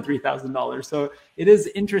worth more than $3,000. So it is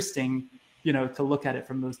interesting, to look at it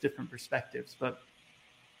from those different perspectives. But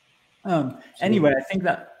anyway, I think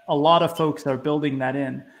that a lot of folks are building that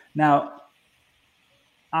in. Now,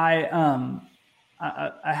 I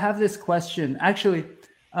have this question. Actually,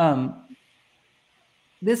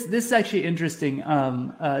 this is actually interesting.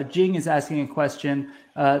 Jing is asking a question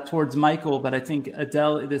towards Michael, but I think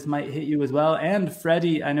Adele, this might hit you as well. And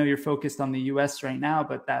Freddie, I know you're focused on the US right now,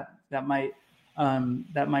 but that might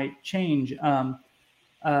change.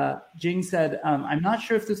 Jing said, I'm not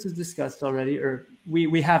sure if this was discussed already, or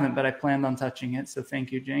we haven't, but I planned on touching it. So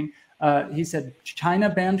thank you, Jing. He said China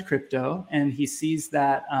banned crypto, and he sees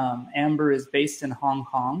that Amber is based in Hong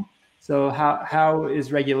Kong. So how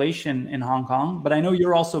is regulation in Hong Kong? But I know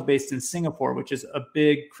you're also based in Singapore, which is a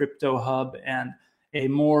big crypto hub and a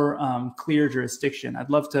more clear jurisdiction. I'd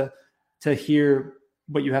love to hear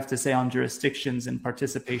what you have to say on jurisdictions and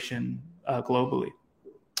participation globally?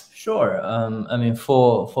 Sure. I mean,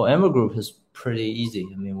 for Amber Group, it's pretty easy.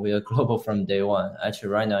 I mean, we are global from day one. Actually,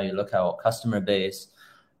 right now, you look at our customer base,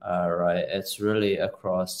 right? It's really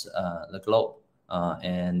across the globe.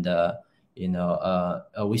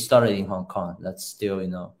 We started in Hong Kong. That's still,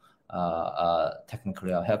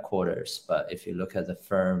 technically our headquarters. But if you look at the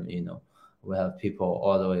firm, we have people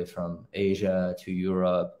all the way from Asia to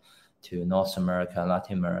Europe to North America,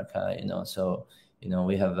 Latin America. So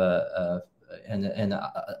we have and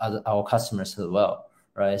our customers as well,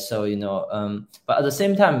 right? So but at the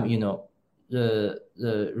same time, the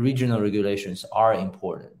regional regulations are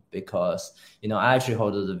important because I actually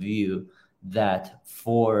hold the view that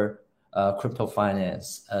for crypto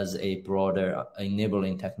finance as a broader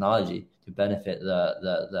enabling technology to benefit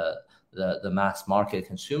the mass market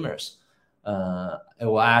consumers, it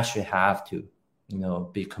will actually have to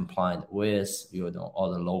be compliant with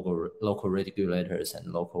all the local regulators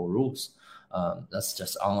and local rules. That's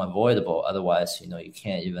just unavoidable. Otherwise, you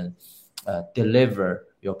can't even deliver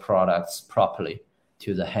your products properly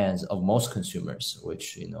to the hands of most consumers,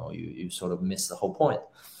 which you sort of miss the whole point.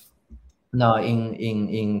 Now,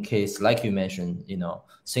 in case like you mentioned,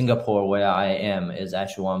 Singapore, where I am, is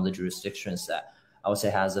actually one of the jurisdictions that I would say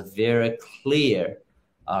has a very clear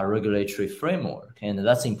regulatory framework, and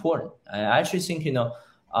that's important. I actually think the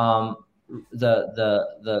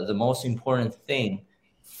most important thing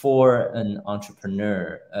for an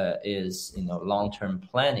entrepreneur is long-term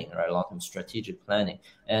planning, right? Long-term strategic planning,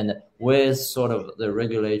 and with sort of the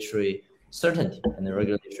regulatory certainty and the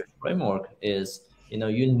regulatory framework is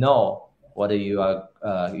what you are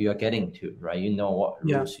getting to, right? What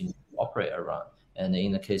rules you need to operate around. And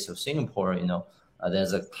in the case of Singapore,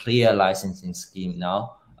 there's a clear licensing scheme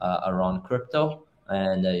now around crypto,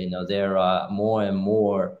 and there are more and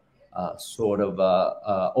more sort of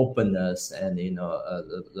openness, and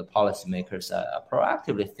the policymakers are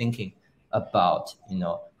proactively thinking about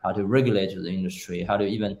how to regulate the industry, how to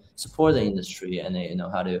even support the industry, and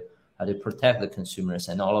how to protect the consumers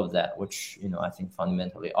and all of that, which I think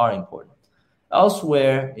fundamentally are important.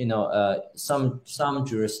 Elsewhere, some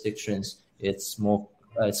jurisdictions it's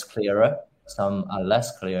clearer, some are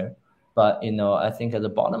less clear, but I think the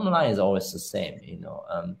bottom line is always the same.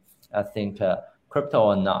 I think crypto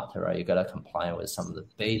or not, right? You gotta comply with some of the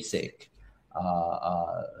basic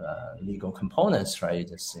legal components, right? You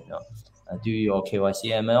just do your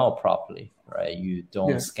KYC ML properly, right? You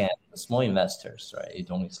don't scam small investors, right? You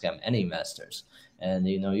don't scam any investors, and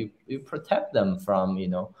you protect them from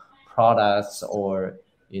products or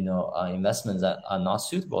investments that are not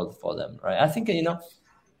suitable for them, right? I think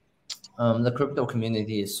the crypto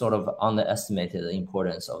community is sort of underestimated the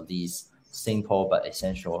importance of these simple but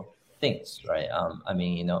essential things, right?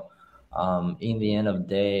 In the end of the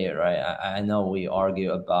day, right? I know we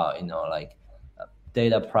argue about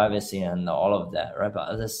data privacy and all of that, right?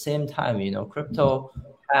 But at the same time, crypto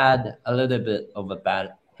had a little bit of a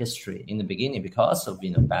bad history in the beginning because of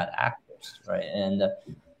bad actors, right? And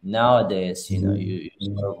nowadays, you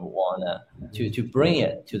sort of want to bring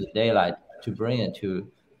it to the daylight, to bring it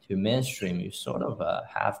to mainstream. You sort of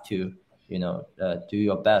have to do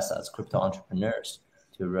your best as crypto entrepreneurs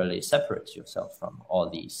to really separate yourself from all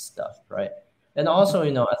these stuff, right? And also,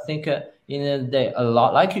 I think in the day, a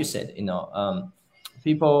lot, like you said,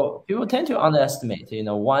 people tend to underestimate,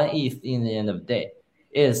 1 ETH in the end of the day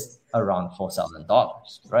is around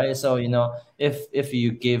 $4,000, right? So, if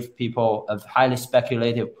you give people a highly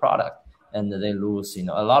speculative product and they lose, a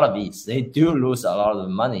lot of ETH, they do lose a lot of the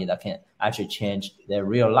money that can actually change their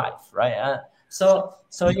real life, right? So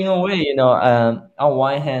in a way, on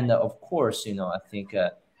one hand, of course, I think,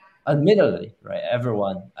 admittedly, right,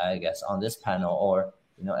 everyone, I guess, on this panel or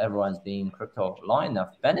everyone's being crypto long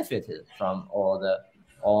enough benefited from all the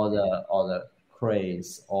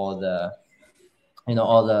craze, a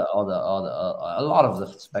lot of the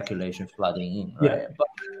speculation flooding in, right? Yeah. But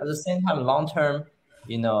at the same time, long term,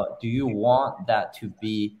 do you want that to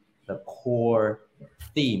be the core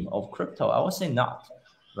theme of crypto? I would say not,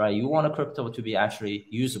 right? You want a crypto to be actually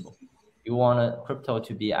usable. You want a crypto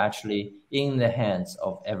to be actually in the hands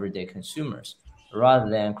of everyday consumers, rather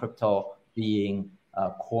than crypto being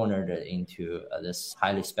cornered into this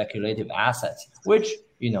highly speculative assets, which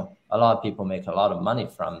a lot of people make a lot of money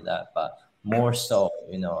from that, but more so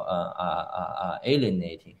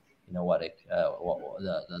alienating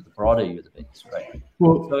the broader user base, right?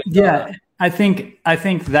 Well, so, yeah, I think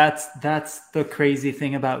that's the crazy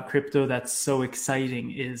thing about crypto that's so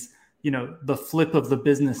exciting is the flip of the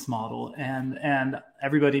business model, and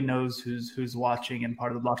everybody knows who's watching and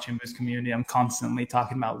part of the Blockchain Boost community. I'm constantly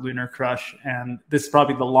talking about Lunar Crush, and this is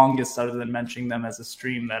probably the longest, other than mentioning them as a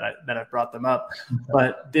stream, that I've brought them up.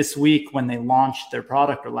 But this week when they launched their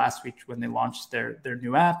product, or last week when they launched their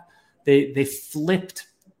new app, they flipped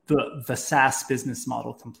the SaaS business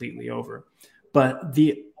model completely over. But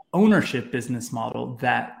the ownership business model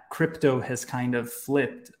that crypto has kind of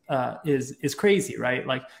flipped is crazy, right?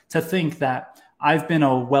 Like, to think that I've been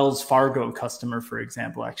a Wells Fargo customer, for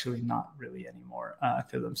example, actually not really anymore,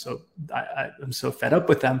 because I'm so fed up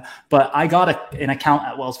with them. But I got an account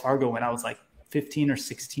at Wells Fargo when I was like 15 or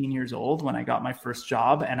 16 years old, when I got my first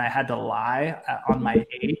job, and I had to lie on my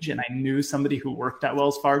age, and I knew somebody who worked at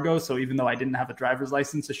Wells Fargo. So even though I didn't have a driver's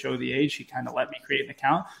license to show the age, he kind of let me create an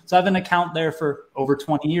account. So I have an account there for over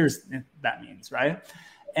 20 years, that means, right?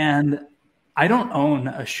 And I don't own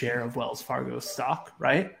a share of Wells Fargo stock,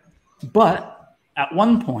 right? But at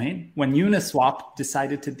one point, when Uniswap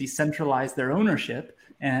decided to decentralize their ownership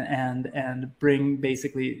and bring,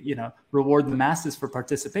 basically, reward the masses for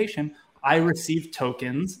participation, I received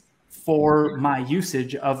tokens for my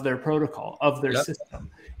usage of their protocol, of their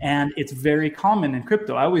system. And it's very common in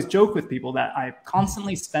crypto. I always joke with people that I'm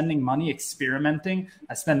constantly spending money experimenting.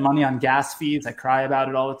 I spend money on gas fees. I cry about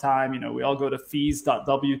it all the time. We all go to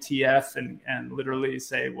fees.wtf and literally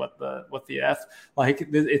say, what the F? Like,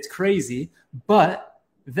 it's crazy. But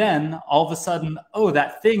then all of a sudden,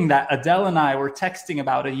 that thing that Adele and I were texting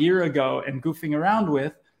about a year ago and goofing around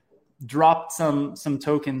with dropped some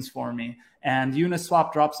tokens for me, and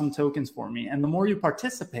Uniswap dropped some tokens for me. And the more you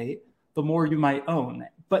participate, the more you might own.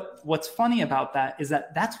 But what's funny about that is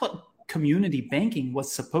that that's what community banking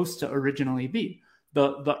was supposed to originally be.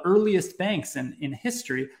 The earliest banks in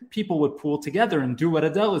history, people would pool together and do what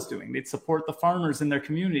Adele is doing. They'd support the farmers in their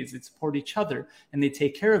communities. They'd support each other, and they'd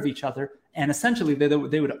take care of each other. And essentially,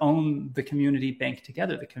 they would own the community bank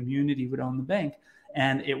together. The community would own the bank.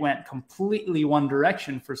 And it went completely one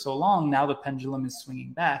direction for so long. Now the pendulum is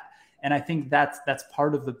swinging back. And I think that's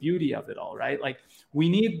part of the beauty of it all, right? Like, we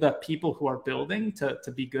need the people who are building to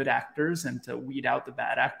be good actors and to weed out the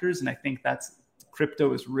bad actors. And I think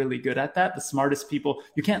crypto is really good at that. The smartest people,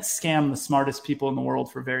 you can't scam the smartest people in the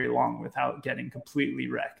world for very long without getting completely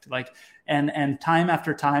wrecked. Like, and time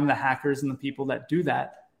after time, the hackers and the people that do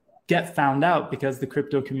that get found out because the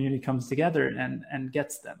crypto community comes together and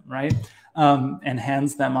gets them, right? And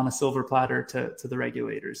hands them on a silver platter to the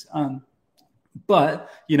regulators. But,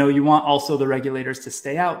 you want also the regulators to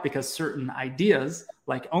stay out, because certain ideas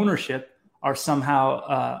like ownership are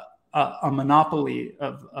somehow a monopoly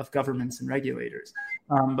of governments and regulators.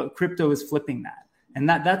 But crypto is flipping that. And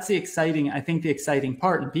that's the exciting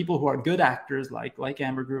part. And people who are good actors like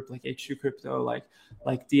Amber Group, like H2 Crypto, like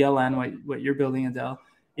DLN, what you're building, Adele,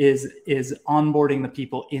 is onboarding the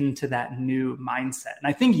people into that new mindset. And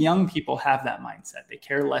I think young people have that mindset. They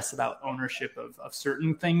care less about ownership of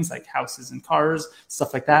certain things like houses and cars,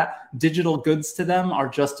 stuff like that. Digital goods to them are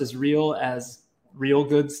just as real as real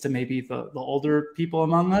goods to maybe the older people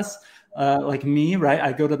among us, like me, right?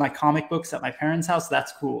 I go to my comic books at my parents' house.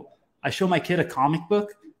 That's cool. I show my kid a comic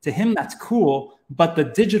book. To him, that's cool. But the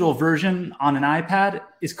digital version on an iPad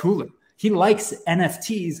is cooler. He likes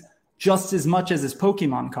NFTs just as much as his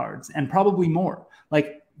Pokemon cards, and probably more.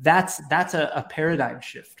 Like, that's a paradigm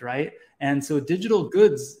shift, right? And so digital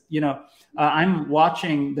goods, I'm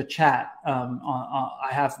watching the chat. I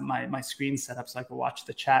have my screen set up so I can watch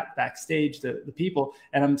the chat backstage, the people,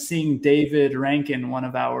 and I'm seeing David Rankin, one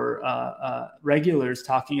of our regulars,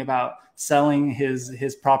 talking about selling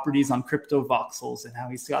his properties on crypto voxels and how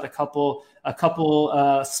he's got a couple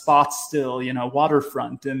spots still,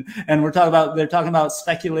 waterfront, and they're talking about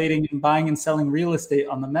speculating and buying and selling real estate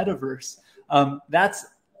on the metaverse.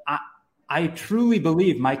 I truly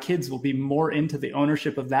believe my kids will be more into the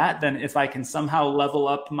ownership of that than if I can somehow level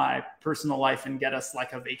up my personal life and get us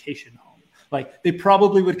like a vacation home. Like, they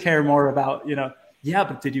probably would care more about,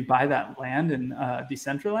 but did you buy that land in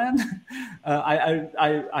Decentraland?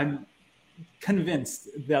 I'm convinced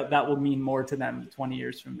that will mean more to them 20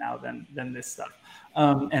 years from now than this stuff.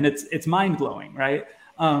 And it's mind blowing, right?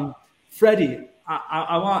 Freddie,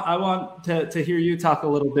 I want to hear you talk a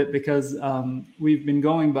little bit, because we've been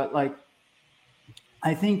going, but like,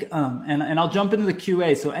 I think, and I'll jump into the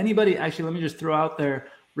QA. So anybody, actually, let me just throw out there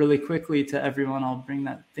really quickly to everyone. I'll bring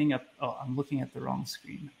that thing up. Oh, I'm looking at the wrong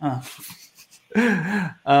screen.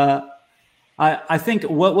 I think,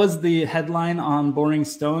 what was the headline on Boring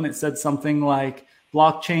Stone? It said something like,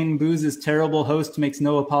 Blockchain Boost's terrible host makes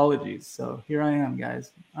no apologies. So here I am,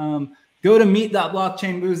 guys. Go to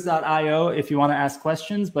meet.blockchainboost.io if you want to ask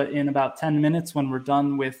questions. But in about 10 minutes, when we're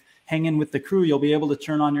done with hang in with the crew, you'll be able to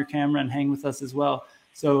turn on your camera and hang with us as well.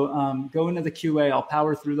 So go into the QA. I'll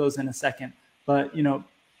power through those in a second. But,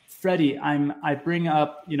 Freddie, I bring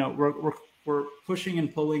up, we're pushing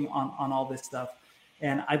and pulling on all this stuff.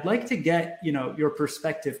 And I'd like to get, your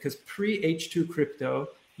perspective, because pre-H2 crypto,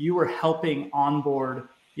 you were helping onboard,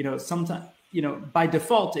 sometimes, by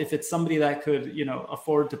default, if it's somebody that could,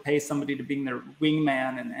 afford to pay somebody to be their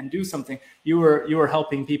wingman and do something, you were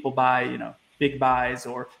helping people buy, big buys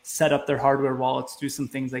or set up their hardware wallets, do some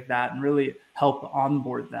things like that, and really help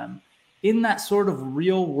onboard them. In that sort of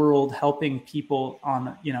real world, helping people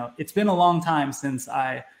on, it's been a long time since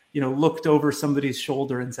I, looked over somebody's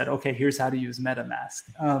shoulder and said, okay, here's how to use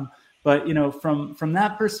MetaMask. But, from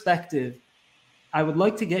that perspective, I would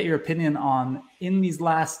like to get your opinion on, in these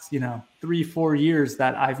last, 3-4 years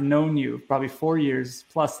that I've known you, probably 4 years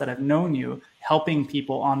plus that I've known you, helping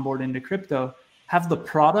people onboard into crypto, have the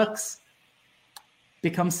products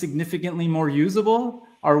become significantly more usable?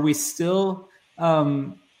 Are we still,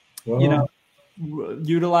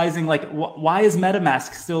 utilizing, like, why is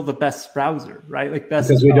MetaMask still the best browser, right? Like, best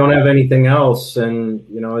because we don't have anything else, and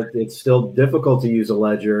it's still difficult to use a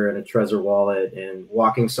ledger and a Trezor wallet, and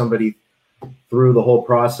walking somebody through the whole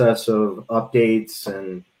process of updates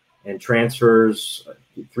and transfers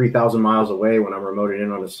 3,000 miles away when I'm remoted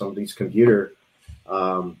in on somebody's computer.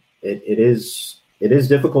 It is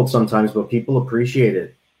difficult sometimes, but people appreciate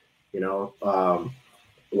it.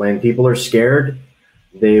 When people are scared,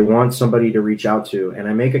 they want somebody to reach out to. And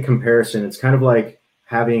I make a comparison. It's kind of like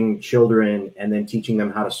having children and then teaching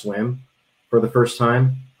them how to swim for the first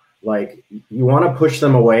time. Like, you want to push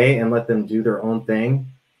them away and let them do their own thing.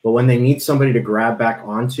 But when they need somebody to grab back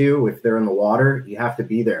onto, if they're in the water, you have to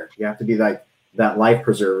be there. You have to be like that life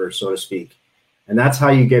preserver, so to speak. And that's how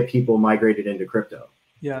you get people migrated into crypto.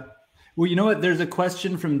 Yeah. Well, you know what? There's a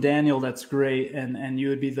question from Daniel that's great, and you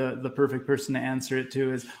would be the perfect person to answer it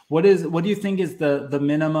too. Is what do you think is the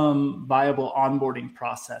minimum viable onboarding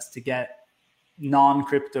process to get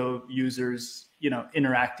non-crypto users,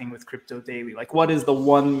 interacting with crypto daily? Like, what is the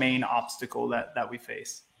one main obstacle that we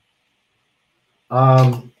face?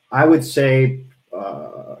 I would say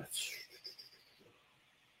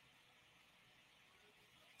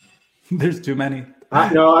there's too many.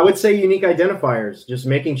 No, I would say unique identifiers. Just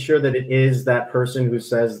making sure that it is that person who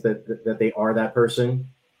says that they are that person,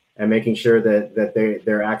 and making sure that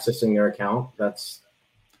they're accessing their account. That's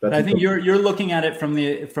I think you're looking at it from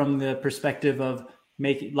the perspective of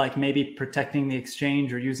maybe protecting the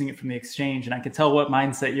exchange or using it from the exchange. And I can tell what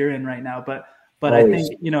mindset you're in right now. But always.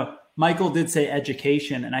 I think Michael did say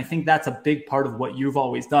education, and I think that's a big part of what you've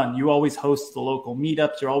always done. You always host the local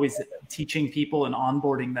meetups. You're always teaching people and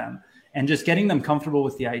onboarding them, and just getting them comfortable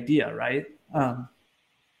with the idea, right?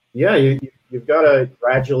 Yeah, you've got to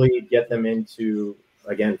gradually get them into,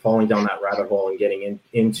 again, falling down that rabbit hole and getting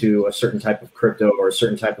into a certain type of crypto or a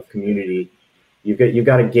certain type of community. You've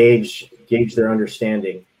got to gauge their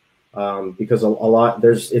understanding, because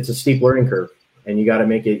it's a steep learning curve, and you got to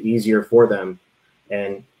make it easier for them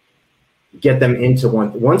and get them into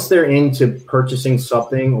once they're into purchasing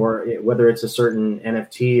something, or whether it's a certain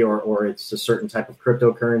NFT or it's a certain type of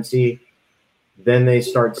cryptocurrency, then they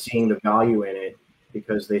start seeing the value in it,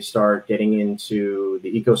 because they start getting into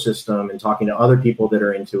the ecosystem and talking to other people that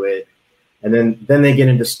are into it. And then they get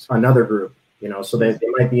into another group, so they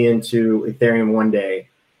might be into Ethereum one day,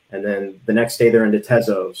 and then the next day they're into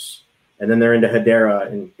Tezos, and then they're into Hedera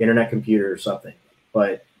and Internet Computer or something.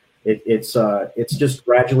 But it's just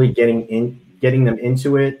gradually getting them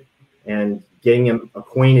into it and getting them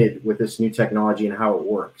acquainted with this new technology and how it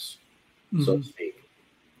works, so to speak.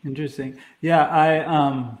 Interesting. Yeah,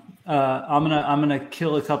 I'm gonna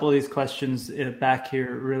kill a couple of these questions back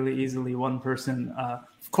here really easily. One person,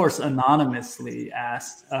 of course, anonymously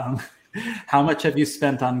asked, "How much have you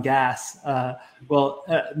spent on gas?"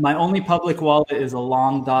 My only public wallet is a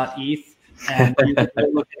long.eth. And you can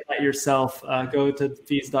look at that yourself. Go to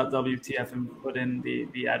fees.wtf and put in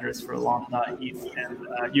the address for long.eth, and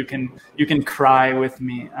you can cry with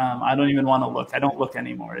me. I don't even want to look. I don't look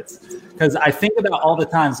anymore. It's because I think about all the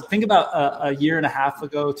times. Think about a year and a half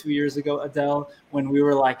ago, 2 years ago, Adele, when we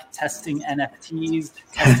were like testing NFTs,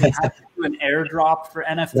 testing how to do an airdrop for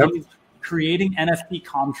NFTs, creating NFT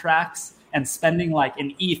contracts, and spending like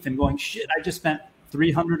an ETH and going, shit, I just spent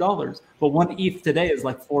 $300, but one ETH today is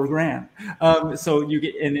like $4,000. So you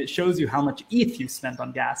get, and it shows you how much ETH you spent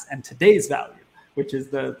on gas and today's value, which is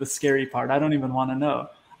the scary part. I don't even want to know.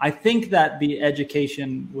 I think that the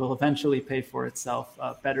education will eventually pay for itself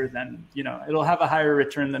better than, it'll have a higher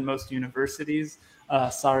return than most universities.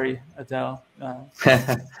 Sorry, Adele. No,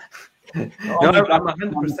 I'm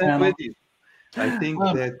 100% with you. I think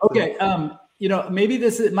that okay. Maybe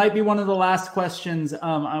it might be one of the last questions.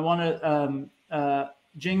 I want to.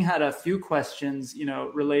 Jing had a few questions,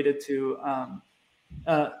 related to.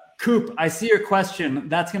 Coop, I see your question.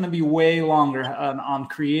 That's going to be way longer on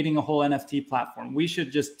creating a whole NFT platform. We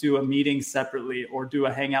should just do a meeting separately or do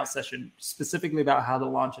a hangout session specifically about how to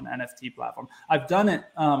launch an NFT platform. I've done it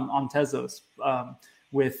on Tezos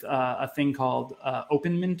with a thing called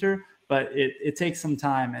OpenMinter, but it takes some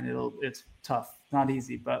time and it's tough, not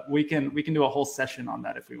easy. But we can do a whole session on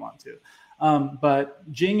that if we want to.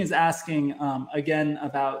 But Jing is asking again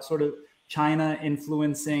about sort of China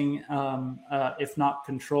influencing, if not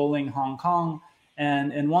controlling, Hong Kong,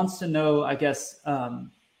 and wants to know, I guess,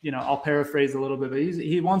 I'll paraphrase a little bit, but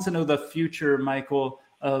he wants to know the future, Michael,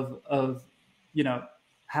 of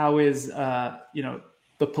how is,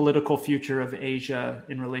 the political future of Asia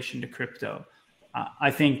in relation to crypto.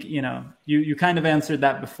 I think, you kind of answered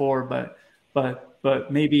that before, but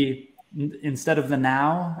maybe instead of the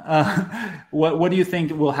now, what do you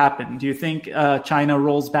think will happen? Do you think China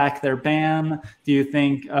rolls back their ban? Do you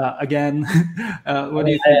think again? What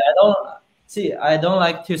do you think? I don't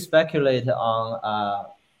like to speculate on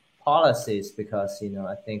policies because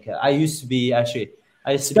I think I used to be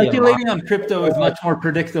speculating on crypto is much more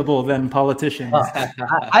predictable than politicians.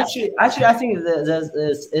 Actually, I think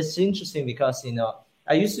it's interesting because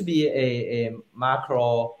I used to be a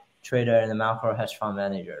macro trader and a macro hedge fund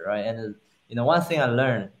manager, right? And one thing I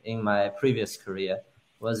learned in my previous career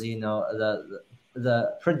was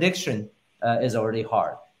the prediction is already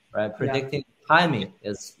hard, right? Predicting timing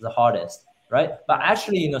is the hardest, right? But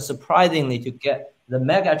actually, surprisingly, to get the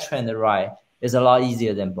mega trend right is a lot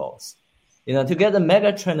easier than both. To get the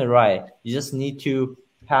mega trend right, you just need to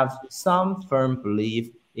have some firm belief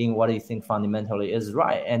in what you think fundamentally is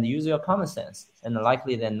right and use your common sense. And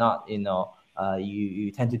likely than not,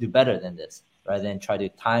 you tend to do better than this, right? Than try to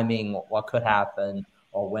timing what could happen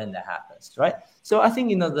or when that happens, right? So I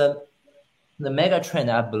think, the mega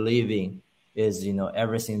trend I believe in is,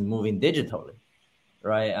 everything's moving digitally,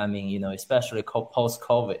 right? I mean, especially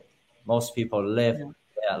post-COVID, most people live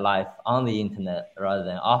their life on the internet rather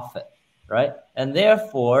than off it, right? And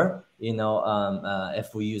therefore,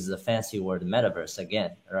 if we use the fancy word metaverse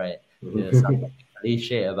again, right? There's something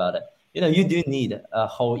cliche about it. You do need a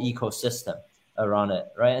whole ecosystem around it,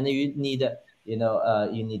 right? And you need, you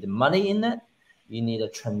need money in it, you need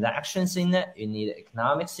transactions in it, you need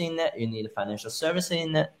economics in it, you need financial services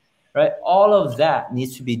in it, right? All of that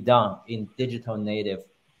needs to be done in digital native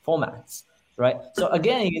formats, right? So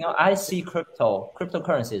again, I see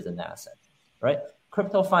cryptocurrency as an asset, right?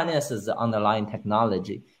 Crypto finance is the underlying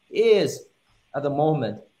technology is at the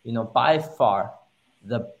moment, by far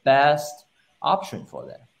the best option for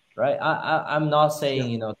that. Right. I'm not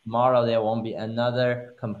saying, tomorrow there won't be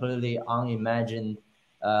another completely unimagined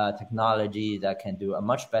technology that can do a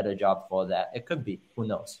much better job for that. It could be, who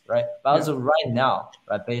knows, right? But as of right now,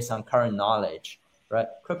 right, based on current knowledge, right,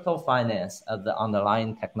 crypto finance as the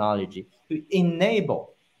underlying technology to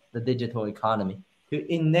enable the digital economy,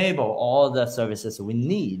 to enable all the services we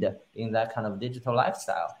need in that kind of digital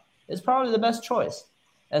lifestyle is probably the best choice.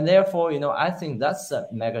 And therefore, I think that's a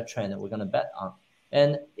mega trend that we're going to bet on.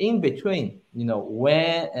 And in between,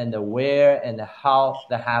 when and where and how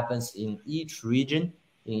that happens in each region,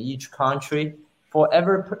 in each country,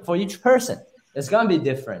 for each person, it's going to be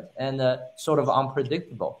different and sort of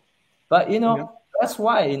unpredictable. But, that's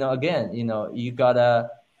why, again,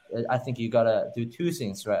 I think you gotta do two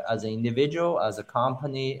things, right? As an individual, as a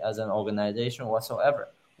company, as an organization, whatsoever.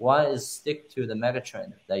 One is stick to the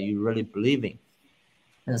megatrend that you really believe in.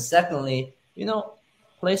 And secondly,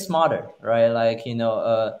 play smarter, right? Like,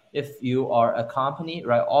 if you are a company,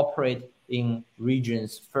 right, operate in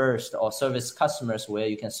regions first or service customers where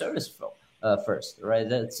you can service first, right?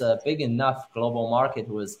 That's a big enough global market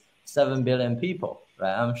with 7 billion people,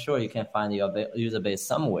 right? I'm sure you can find your user base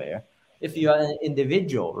somewhere. If you are an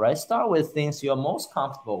individual, right, start with things you're most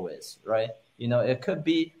comfortable with, right? It could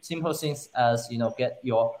be simple things as, get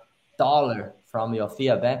your dollar from your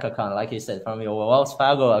fiat bank account, like you said, from your Wells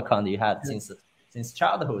Fargo account you had since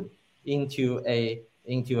childhood into a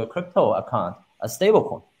crypto account, a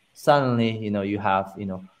stablecoin. Suddenly, you have,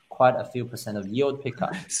 quite a few % of yield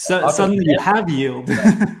pickup. So suddenly you have yield.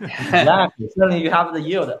 Exactly. Suddenly you have the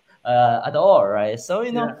yield at all, right? So,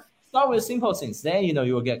 start with simple things. Then,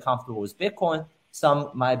 you will get comfortable with Bitcoin.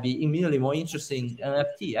 Some might be immediately more interesting in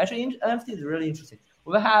NFT. Actually, NFT is really interesting.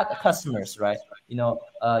 We've had customers, right?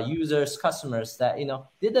 Customers that,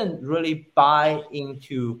 didn't really buy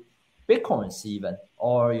into Bitcoins even,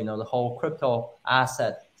 or, the whole crypto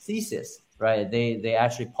asset thesis, right? They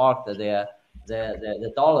actually parked their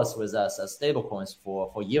the dollars with us as stable coins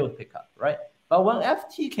for yield pickup, right? But when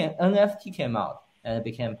NFT came out and it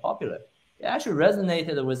became popular, it actually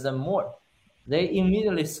resonated with them more. They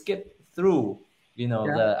immediately skipped through,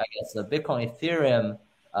 the Bitcoin Ethereum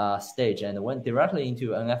stage and went directly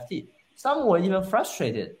into NFT. Some were even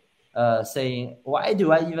frustrated, saying, why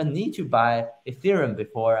do I even need to buy Ethereum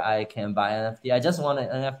before I can buy NFT? I just want an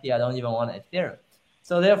NFT. I don't even want Ethereum.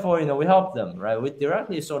 So therefore, we help them, right? We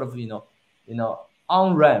directly sort of,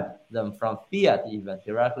 on-ramp them from fiat even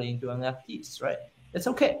directly into NFTs, right? It's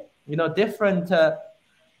okay. Different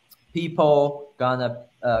people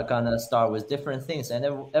gonna start with different things, and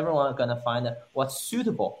everyone gonna find what's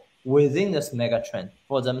suitable within this mega trend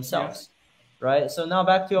for themselves, right? So now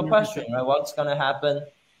back to your question, right? What's gonna happen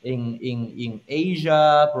in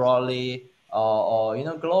Asia broadly, or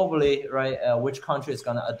globally, right? Which country is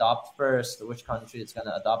gonna adopt first? Which country is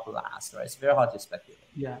gonna adopt last? Right? It's very hard to speculate.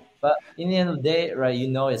 Yeah. But in the end of the day, right?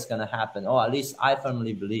 It's gonna happen, or at least I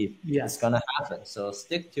firmly believe it's gonna happen. So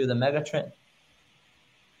stick to the mega trend.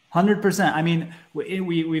 100%. I mean,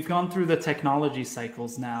 we've gone through the technology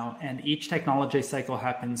cycles now, and each technology cycle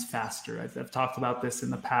happens faster. I've talked about this in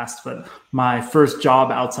the past, but my first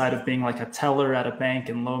job outside of being like a teller at a bank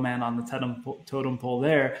and low man on the totem pole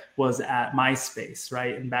there was at MySpace,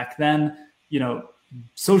 right? And back then,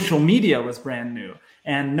 social media was brand new,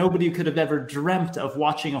 and nobody could have ever dreamt of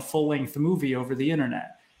watching a full-length movie over the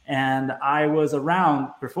internet. And I was around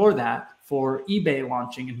before that for eBay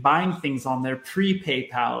launching and buying things on there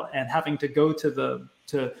pre-PayPal and having to go to the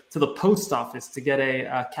post office to get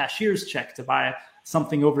a cashier's check to buy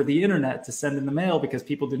something over the internet to send in the mail because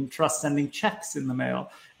people didn't trust sending checks in the mail,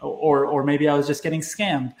 or maybe I was just getting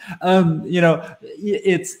scammed.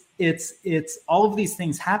 It's all of these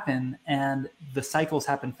things happen, and the cycles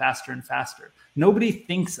happen faster and faster. Nobody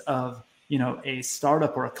thinks of a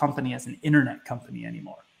startup or a company as an internet company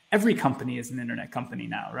anymore. Every company is an internet company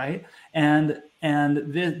now, right? And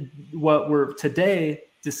what we're today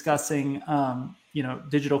discussing,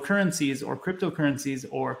 digital currencies or cryptocurrencies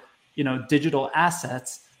or digital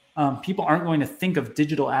assets. People aren't going to think of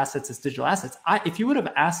digital assets as digital assets. If you would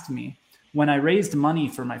have asked me when I raised money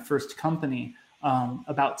for my first company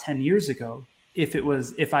about 10 years ago,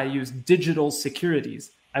 if I used digital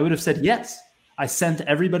securities, I would have said yes. I sent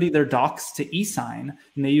everybody their docs to eSign,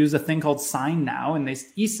 and they use a thing called Sign Now, and they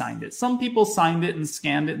e-signed it. Some people signed it and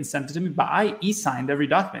scanned it and sent it to me, but I e-signed every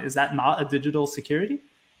document. Is that not a digital security?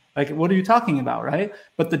 Like, what are you talking about, right?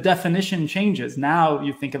 But the definition changes. Now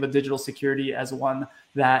you think of a digital security as one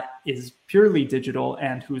that is purely digital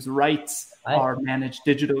and whose rights are managed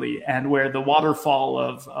digitally, and where the waterfall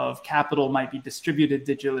of capital might be distributed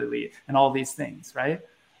digitally, and all these things, right?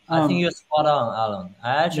 I think you're spot on, Alan.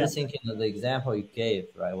 I actually think the example you gave,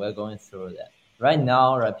 right, we're going through that. Right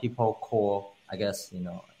now, right, people call, I guess,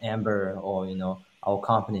 Amber or, our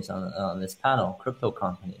companies on this panel, crypto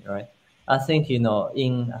company, right? I think, in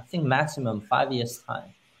maximum 5 years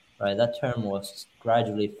time, right, that term will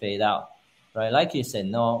gradually fade out, right? Like you said,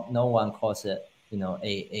 no one calls it,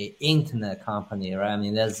 a internet company, right? I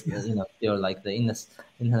mean, there's, still like the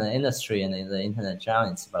internet industry and the internet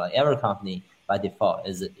giants, but like every company by default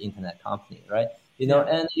is an internet company, right?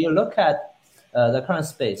 And you look at the current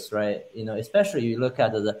space, right? Especially you look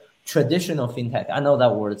at the traditional fintech. I know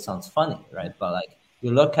that word sounds funny, right? But like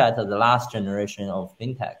you look at the last generation of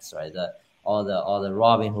fintechs, right? All the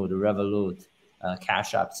Robinhood, Revolut,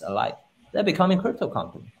 Cash Apps alike, they're becoming crypto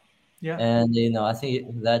company. Yeah. And I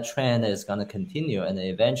think that trend is going to continue, and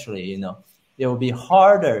eventually, it will be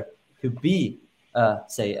harder to be,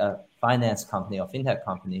 say, a finance company or fintech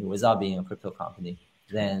company without being a crypto company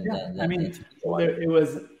than it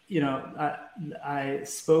was, I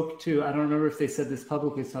spoke to, I don't remember if they said this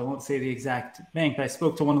publicly, so I won't say the exact bank, but I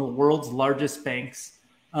spoke to one of the world's largest banks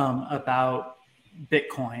about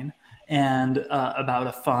Bitcoin and about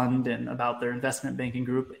a fund and about their investment banking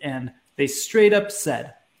group. And they straight up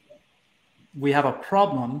said, we have a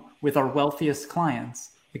problem with our wealthiest clients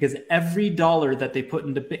because every dollar that they put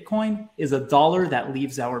into Bitcoin is a dollar that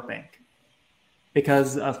leaves our bank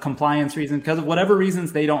because of compliance reasons, because of whatever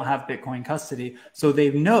reasons they don't have Bitcoin custody. So they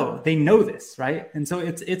know this, right? And so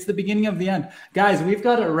it's the beginning of the end. Guys, we've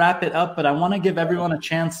got to wrap it up, but I want to give everyone a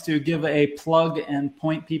chance to give a plug and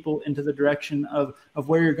point people into the direction of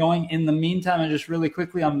where you're going. In the meantime, and just really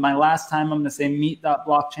quickly, on my last time, I'm going to say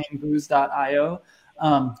meet.blockchainbooze.io.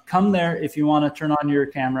 Come there if you want to turn on your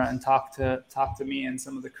camera and talk to me and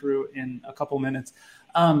some of the crew in a couple minutes.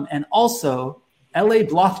 And also, LA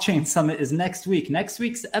Blockchain Summit is next week. Next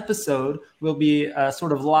week's episode will be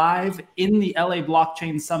sort of live in the LA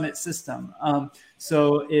Blockchain Summit system.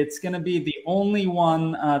 So it's going to be the only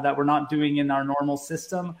one that we're not doing in our normal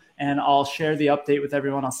system. And I'll share the update with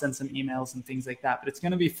everyone. I'll send some emails and things like that. But it's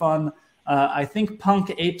going to be fun. I think Punk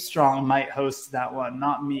Apestrong might host that one,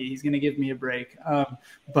 not me. He's going to give me a break.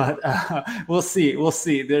 But we'll see. We'll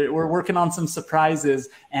see. We're working on some surprises.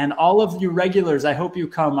 And all of you regulars, I hope you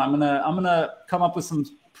come. I'm gonna come up with some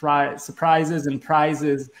surprises and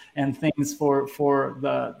prizes and things for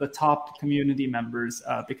the top community members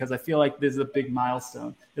because I feel like this is a big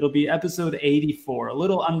milestone. It'll be episode 84, a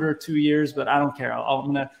little under 2 years, but I don't care. I'm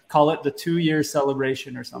going to call it the 2-year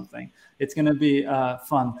celebration or something. It's going to be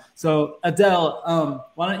fun. So Adele,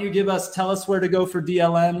 why don't you tell us where to go for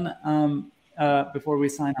DLN before we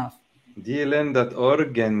sign off.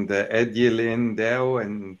 DLN.org and at DLN DAO,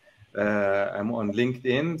 and I'm on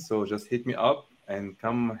LinkedIn, so just hit me up and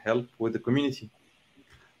come help with the community.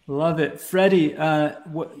 Love it. Freddie,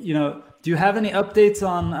 do you have any updates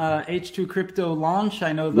on H2 Crypto launch?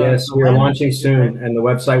 I know yes, we're launching soon, and the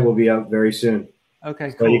website will be up very soon. Okay,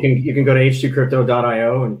 so cool. you can go to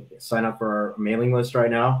h2crypto.io and sign up for our mailing list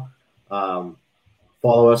right now.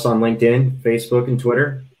 Follow us on LinkedIn, Facebook, and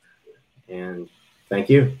Twitter. And thank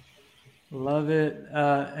you. Love it.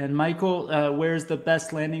 And Michael, where's the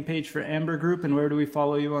best landing page for Amber Group, and where do we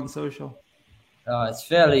follow you on social? It's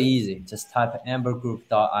fairly easy. Just type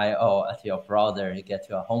ambergroup.io at your browser. You get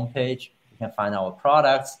to our homepage. You can find our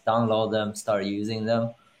products, download them, start using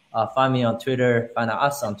them. Find me on Twitter. Find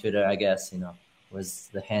us on Twitter, I guess,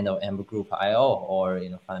 with the handle ambergroup.io, or,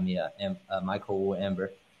 find me at Michael Wu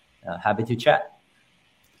Amber. Happy to chat.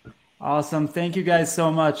 Awesome. Thank you guys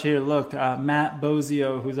so much. Here, look, Matt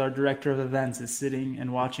Bozio, who's our director of events, is sitting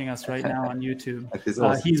and watching us right now on YouTube.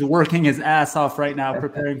 Awesome. He's working his ass off right now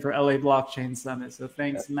preparing for LA Blockchain Summit. So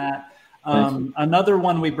thanks, Matt. Another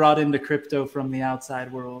one we brought into crypto from the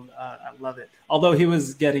outside world. I love it. Although he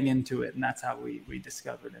was getting into it, and that's how we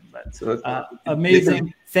discovered him. But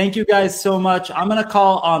amazing. Thank you guys so much. I'm going to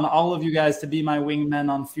call on all of you guys to be my wingmen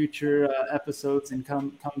on future episodes and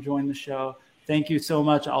come join the show. Thank you so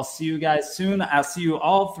much. I'll see you guys soon. I'll see you.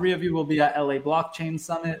 All three of you will be at LA Blockchain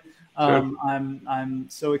Summit. Sure. I'm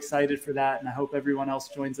so excited for that, and I hope everyone else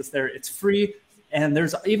joins us there. It's free, and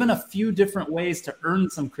there's even a few different ways to earn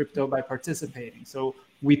some crypto by participating. So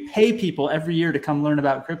we pay people every year to come learn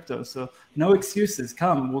about crypto. So no excuses.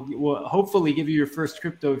 Come. We'll hopefully give you your first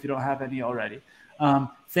crypto if you don't have any already.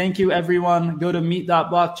 Thank you, everyone. Go to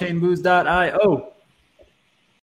meet.blockchainbooze.io.